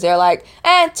ups because they're like,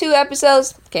 2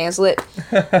 episodes, cancel it.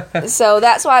 So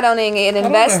that's why I don't even get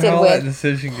invested I don't know how with. that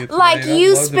decision gets Like, made.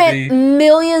 you spent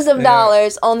millions of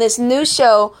dollars on this new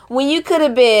show when you could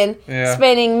have been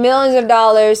spending millions of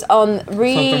dollars on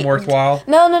something worthwhile.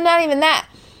 No, not even that.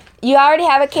 You already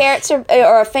have a character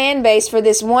or a fan base for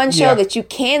this one show that you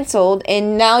canceled,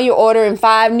 and now you're ordering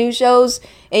 5 new shows,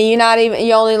 and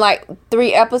you're only like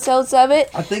 3 episodes of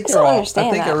it. I think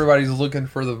everybody's looking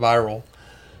for the viral.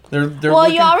 They're well,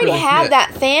 you already have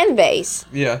that fan base.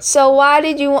 Yeah. So why do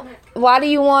you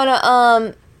want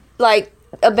to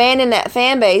abandon that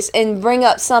fan base and bring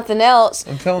up something else?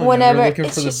 I'm telling you, they're looking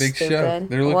for the big show.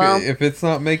 They're looking if it's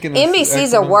not making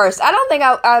NBC's are worse. I don't think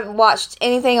I've watched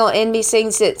anything on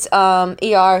NBC since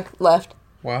ER left.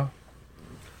 Wow.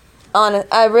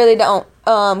 I really don't.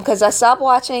 Because I stopped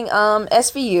watching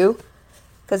SVU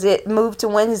because it moved to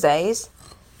Wednesdays,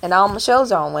 and all my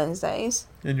shows are on Wednesdays.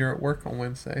 And you're at work on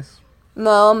Wednesdays.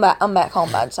 No, I'm back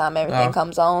home by the time everything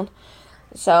comes on.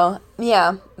 So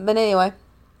yeah, but anyway.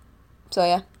 So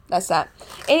yeah, that's that.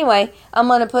 Anyway, I'm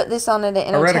gonna put this under the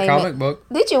entertainment. I read a comic book.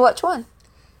 Did you? Which one?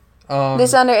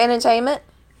 This under entertainment?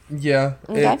 Yeah.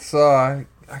 Okay. It's I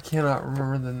cannot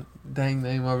remember the dang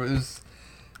name of it.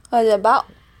 What is it about?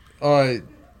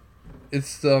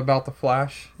 It's about the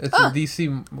Flash. It's a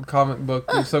DC comic book.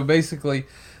 So basically,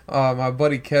 my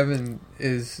buddy Kevin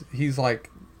he's like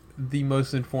the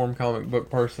most informed comic book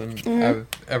person I've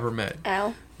ever met.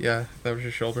 Ow. Yeah, that was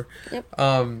your shoulder.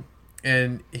 Yep.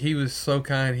 And he was so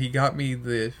kind. He got me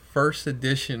the first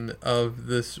edition of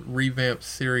this revamped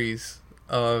series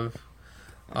of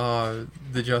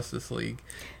the Justice League.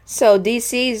 So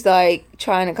DC's like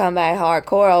trying to come back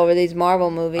hardcore over these Marvel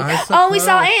movies. We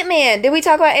saw Ant-Man. Did we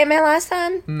talk about Ant-Man last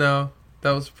time? No,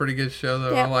 that was a pretty good show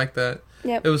though. Yep. I like that.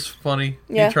 Yep. It was funny.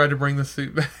 Yeah. He tried to bring the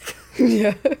suit back.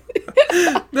 Yeah.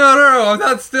 No, I'm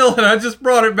not stealing. I just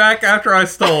brought it back after I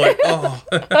stole it. Oh.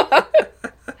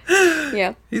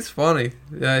 Yeah. He's funny.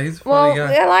 Yeah, he's a funny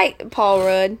guy. I like Paul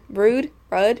Rudd. Rudd?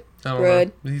 I don't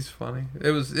know. He's funny.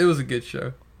 It was a good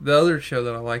show. The other show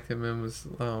that I liked him in was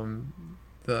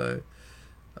the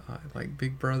like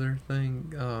Big Brother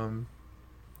thing.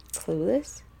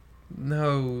 Clueless?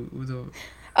 No.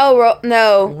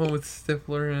 No. The one with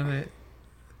Stifler in it.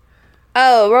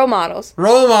 Oh, Role Models.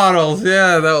 Role Models.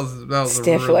 Yeah, that was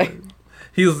Stifler.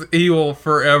 He's evil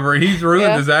forever. He's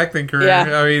ruined his acting career.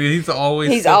 Yeah. I mean, he's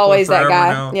always that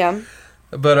guy. Now. Yeah.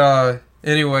 But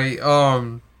anyway,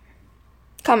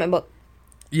 comic book.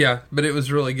 Yeah, but it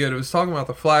was really good. It was talking about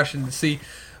the Flash, and see,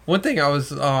 one thing I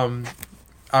was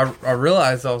I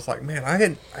realized, I was like, man,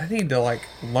 I need to like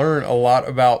learn a lot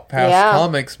about past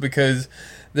comics, because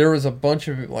there was a bunch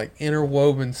of like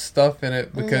interwoven stuff in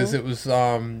it, because it was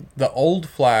the old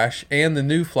Flash and the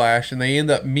new Flash, and they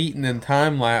end up meeting in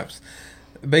time lapse.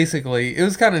 Basically, it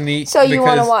was kind of neat. So you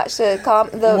want to watch the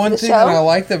one thing show? that I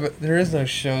liked about, there is no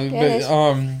show, but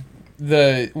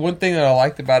the one thing that I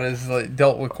liked about it is it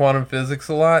dealt with quantum physics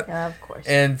a lot. Yeah, of course.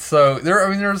 And so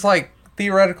there's like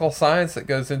theoretical science that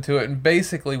goes into it, and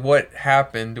basically what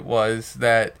happened was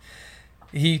that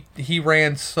he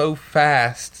ran so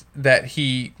fast that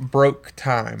he broke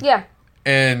time. Yeah.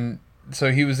 And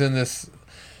so he was in this,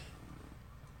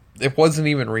 it wasn't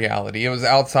even reality. It was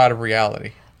outside of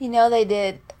reality. You know, they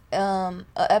did an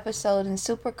episode in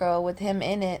Supergirl with him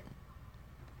in it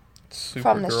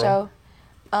from the show.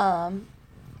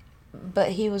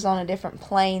 But he was on a different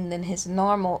plane than his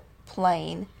normal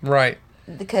plane. Right.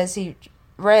 Because he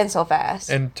ran so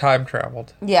fast. And time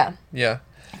traveled. Yeah. Yeah.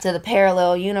 To the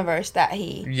parallel universe that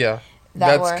he... Yeah.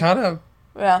 That's kind of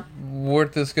where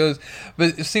this goes.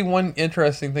 But see, one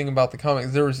interesting thing about the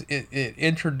comics, there was it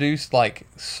introduced like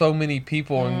so many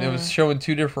people, and it was showing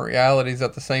 2 different realities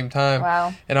at the same time.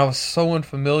 Wow. And I was so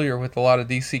unfamiliar with a lot of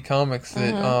DC comics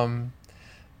that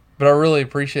but I really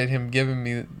appreciate him giving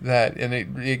me that, and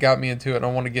it got me into it, and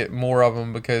I want to get more of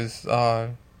them, because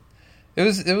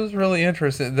it was really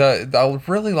interesting. I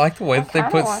really like the way that they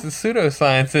put the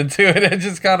pseudoscience into it. It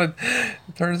just kind of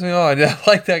turns me on. I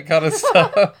like that kind of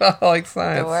stuff. I like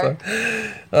science,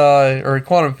 or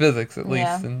quantum physics at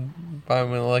least, and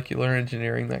biomolecular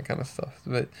engineering, that kind of stuff.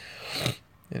 But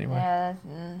anyway, yeah,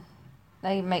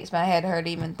 that makes my head hurt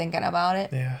even thinking about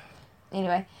it. Yeah.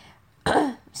 Anyway,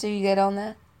 so you good on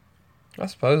that? I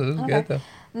suppose it was good though.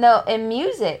 No, in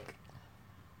music,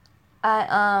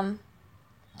 I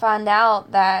find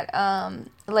out that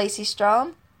Lacey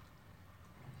Strong.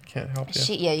 Can't help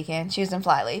you. You can. She was in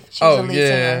Flyleaf. She was the lead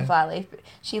singer in Flyleaf.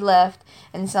 She left,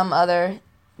 and some other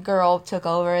girl took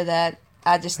over that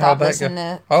I just How'd stopped that listening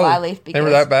go? to Oh, Flyleaf because they were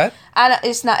that bad?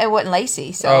 It wasn't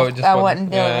Lacey, so Oh, it just I wasn't-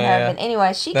 wasn't dealing with her. yeah. But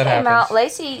anyway, she That came happens. out.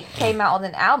 Lacey came out with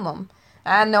an album.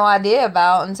 I had no idea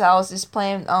about until I was just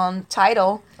playing on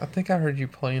Tidal. I think I heard you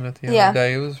playing it the Yeah. other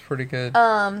day. It was pretty good.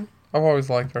 I've always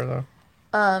liked her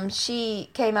though. She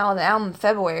came out with an album in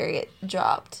February. It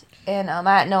dropped, and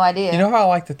I had no idea. You know how I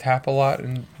like to tap a lot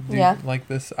and do Yeah. like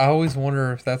this? I always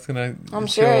wonder if that's gonna I'm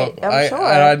show sure up. I'm sure.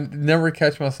 I never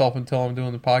catch myself until I'm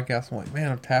doing the podcast. I'm like,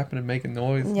 man, I'm tapping and making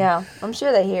noise. Yeah, I'm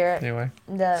sure they hear it. Anyway,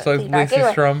 The so feedback. Lacey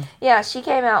Anyway, Strum. yeah, she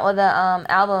came out with a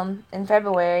album in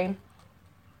February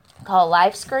called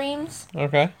Life Screams,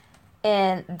 Okay.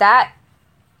 and that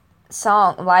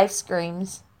song, Life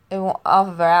Screams, off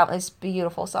of her album, is a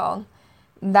beautiful song.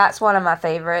 That's one of my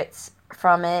favorites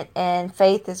from it, and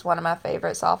Faith is one of my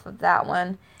favorites off of that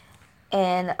one.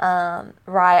 And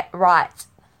Rot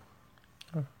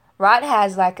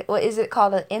has like, what is it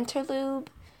called, an interlude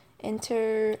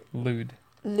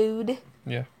Lewd.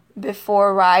 Yeah.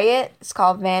 before Riot. It's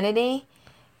called Vanity,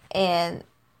 and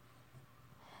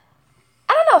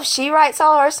I don't know if she writes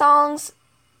all her songs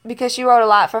because she wrote a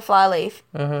lot for Flyleaf,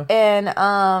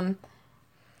 and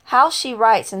how she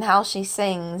writes and how she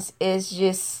sings is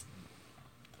just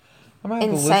I might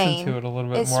have insane. to listen to it a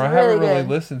little bit It's more. I really haven't really good.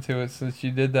 listened to it since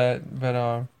you did that, but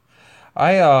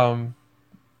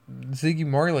Ziggy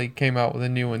Marley came out with a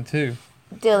new one too.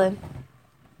 Dylan.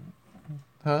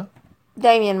 Huh?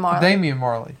 Damian Marley. Damian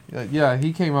Marley. Yeah,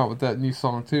 he came out with that new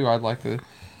song too. I'd like to.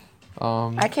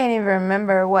 I can't even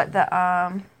remember what the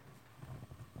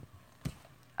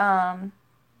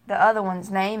other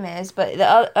one's name is,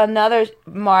 but another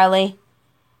Marley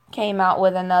came out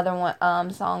with another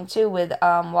one song too with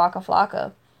Waka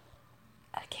Flocka.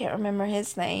 I can't remember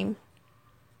his name.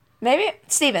 Maybe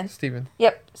Steven. Steven.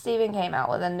 Yep, Steven came out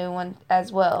with a new one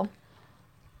as well.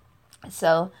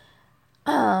 So,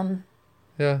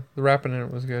 Yeah, the rapping in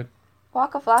it was good.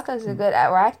 Waka Flocka is a good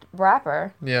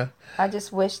rapper. Yeah. I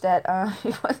just wish that he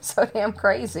wasn't so damn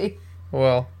crazy.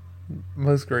 Well,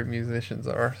 most great musicians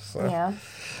are. So. Yeah.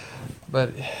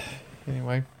 But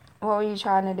anyway, What were you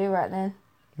trying to do right then?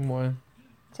 one.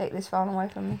 Take this phone away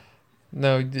from me?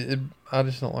 No, I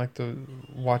just don't like to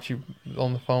watch you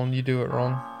on the phone. You do it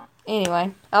wrong.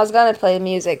 Anyway, I was gonna play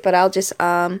music, but I'll just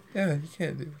Yeah, you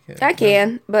can't do. I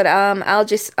can, but I'll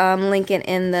just link it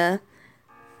in the.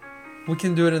 We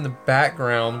can do it in the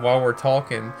background while we're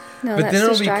talking, No, but that's then it'll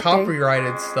distracting. be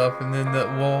copyrighted stuff, and then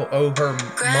we'll owe her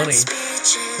money,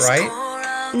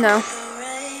 right? No,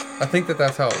 I think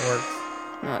that's how it works.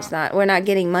 no, it's not. We're not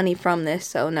getting money from this,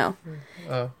 so no.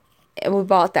 Oh, We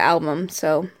bought the album,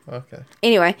 so okay.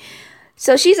 anyway.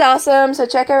 So she's awesome, so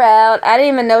check her out. I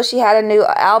didn't even know she had a new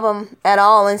album at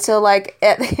all until like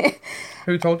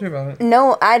Who told you about it?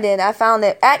 No, I did. I found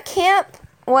it at camp.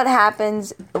 What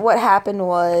happened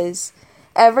was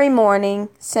every morning,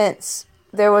 since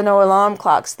there were no alarm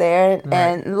clocks there, Right.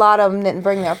 and a lot of them didn't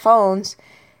bring their phones,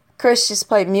 Chris just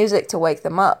played music to wake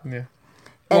them up. Yeah.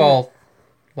 And- Well,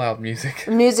 loud music.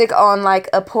 Music on like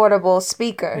a portable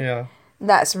speaker. Yeah.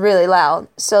 That's really loud.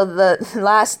 So the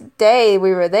last day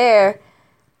we were there,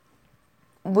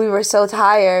 we were so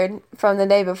tired from the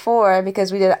day before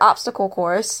because we did an obstacle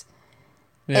course.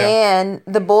 Yeah. And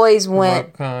the boys went,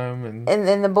 Rock time and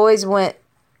and the boys went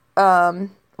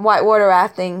whitewater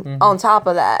rafting on top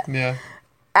of that. yeah.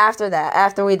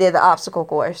 After we did the obstacle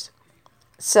course.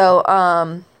 So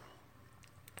the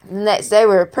next day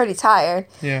we were pretty tired.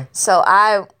 Yeah. So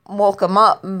I woke them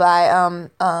up by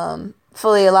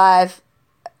Fully Alive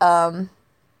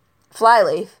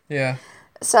Flyleaf. Yeah.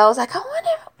 So I was like, I wonder,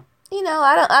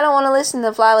 I don't want to listen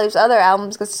to Flyleaf's other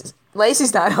albums because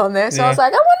Lacey's not on there. So I was Yeah.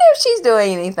 like, I wonder if she's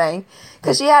doing anything,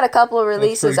 because she had a couple of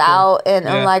releases pretty cool. out, and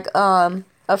Yeah.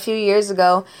 a few years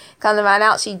ago, come to find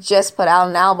out she just put out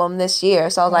an album this year.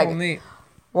 So I was Oh, like, neat.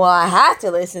 well, I have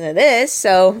to listen to this.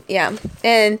 So yeah,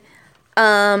 and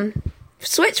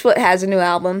Switchfoot has a new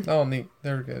album. Oh, neat.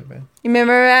 They were good, man. You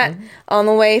remember that? Mm-hmm. On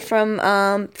the way from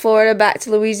Florida back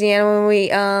to Louisiana when we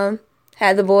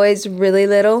had the boys really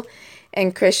little,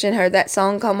 and Christian heard that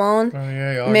song come on, Oh,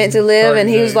 yeah. Meant to Live, and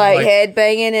he was like head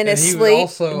banging in and his he would sleep,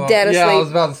 also, dead yeah, I was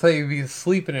asleep, about to say if he was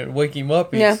sleeping and wake him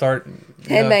up, he'd Yeah. start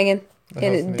head banging,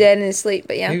 That was neat. dead in his sleep.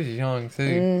 But He yeah, was young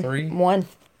too. 3? 1,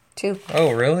 2,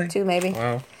 Oh, really? 2 maybe.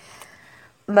 Wow.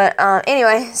 But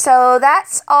anyway, so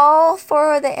that's all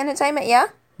for the entertainment. Yeah.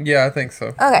 Yeah, I think so.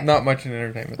 Okay. Not much in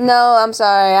entertainment. No, I'm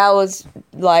sorry. I was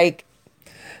like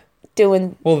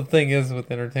doing. Well, the thing is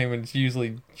with entertainment, it's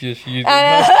usually just you.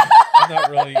 I I'm not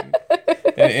really an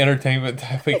entertainment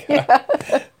type of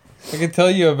guy. I can tell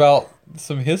you about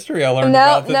some history I learned No,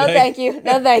 about today. no, thank you.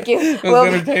 No, thank you.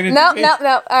 was entertaining No, to me. no,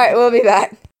 no. All right, we'll be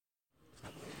back.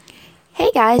 Hey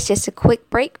guys, just a quick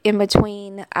break in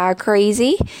between our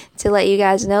crazy to let you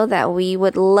guys know that we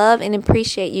would love and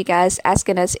appreciate you guys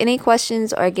asking us any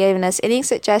questions or giving us any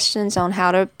suggestions on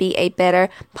how to be a better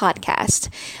podcast.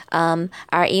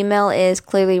 Our email is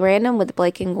clearlyrandom with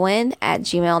Blake and Gwen at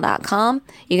gmail.com.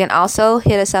 You can also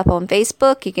hit us up on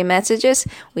Facebook. You can message us.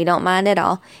 We don't mind at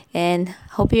all. And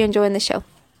hope you're enjoying the show.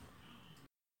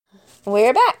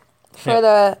 We're back for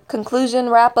the conclusion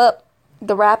wrap up.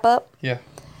 Yeah.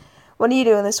 What are you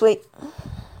doing this week?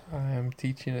 I am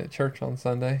teaching at church on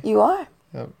Sunday. You are?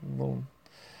 Yep, a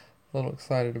little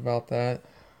excited about that.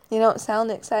 You don't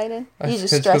sound excited? You're just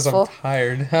It's 'cause stressful. I'm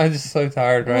tired. I'm just so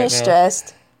tired right now. You're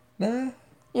stressed. Nah.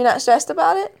 You're not stressed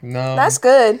about it? No. That's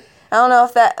good. I don't know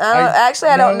if that...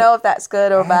 I don't know if that's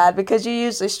good or bad because you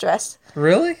usually stress.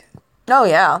 Really? Oh,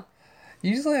 yeah.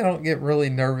 Usually I don't get really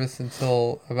nervous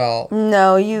until about...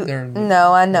 No,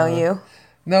 I know you.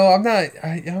 No, I'm not.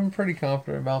 I'm pretty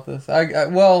confident about this. I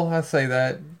say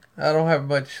that. I don't have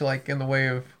much, like, in the way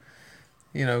of,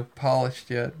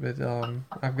 polished yet, but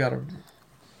I gotta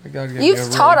get You've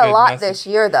taught a lot this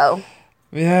year, though.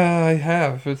 Yeah, I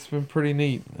have. It's been pretty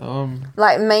neat.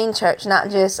 Like main church, not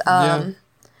just in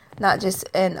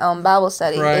Bible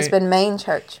study. Right. It's been main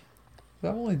church.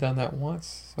 I've only done that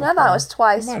once. I thought it was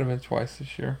twice. It might have been twice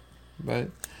this year, but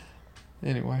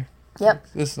anyway. Yep.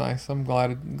 It's nice. I'm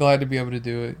glad to be able to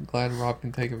do it. Glad Rob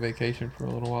can take a vacation for a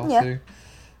little while too,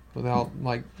 without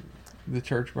like the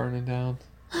church burning down.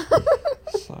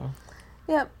 So.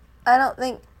 Yep. I don't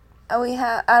think I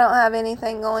don't have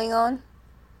anything going on.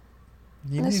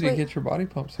 You need to get your body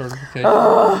pump certification.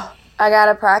 I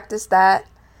gotta practice that.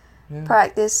 Yeah.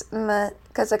 Practice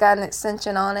because I got an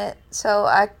extension on it, so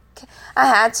I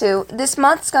had to. This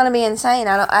month's gonna be insane.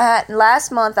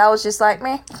 Last month I was just like,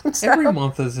 meh. So, every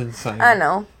month is insane. I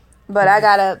know, but I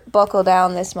gotta buckle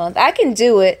down this month. I can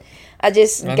do it. I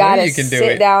just gotta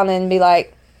sit down and be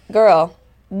like, girl,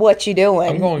 what you doing?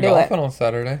 I'm going golfing on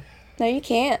Saturday. No, you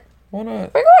can't. Why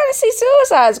not? We're going to see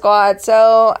Suicide Squad,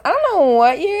 so I don't know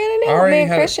what you're gonna do. I already Me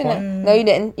and had Christian. it planned. No, you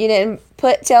didn't. You didn't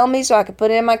tell me so I could put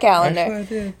it in my calendar. Actually, I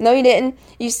did. No, you didn't.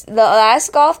 The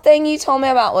last golf thing you told me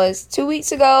about was 2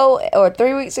 weeks ago or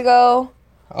 3 weeks ago.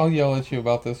 I'll yell at you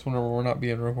about this whenever we're not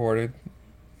being recorded.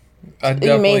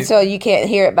 You mean so you can't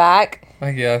hear it back?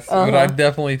 I guess, but I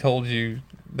definitely told you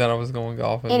that I was going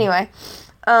golfing. Anyway,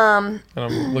 and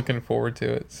I'm looking forward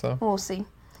to it. So we'll see.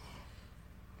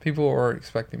 People are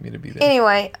expecting me to be there.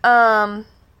 Anyway,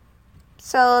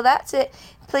 so that's it.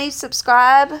 Please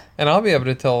subscribe. And I'll be able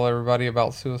to tell everybody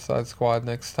about Suicide Squad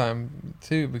next time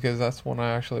too, because that's one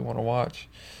I actually want to watch.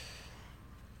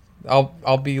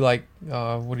 I'll be like,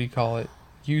 what do you call it?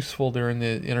 Useful during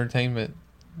the entertainment,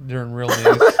 during real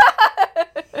news.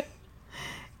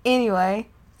 Anyway,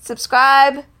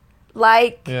 subscribe,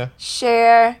 like,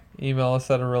 share. Email us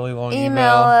at a really long email.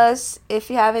 Email us if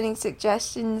you have any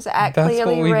suggestions at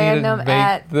clearlyrandom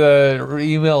at the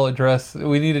email address.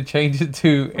 We need to change it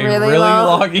to a really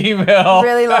long email.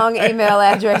 Really long email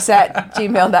address at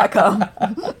gmail.com.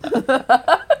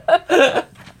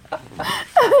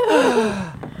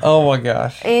 Oh my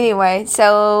gosh. Anyway,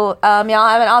 so y'all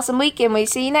have an awesome week and we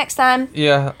see you next time.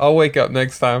 Yeah, I'll wake up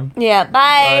next time. Yeah,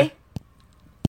 bye.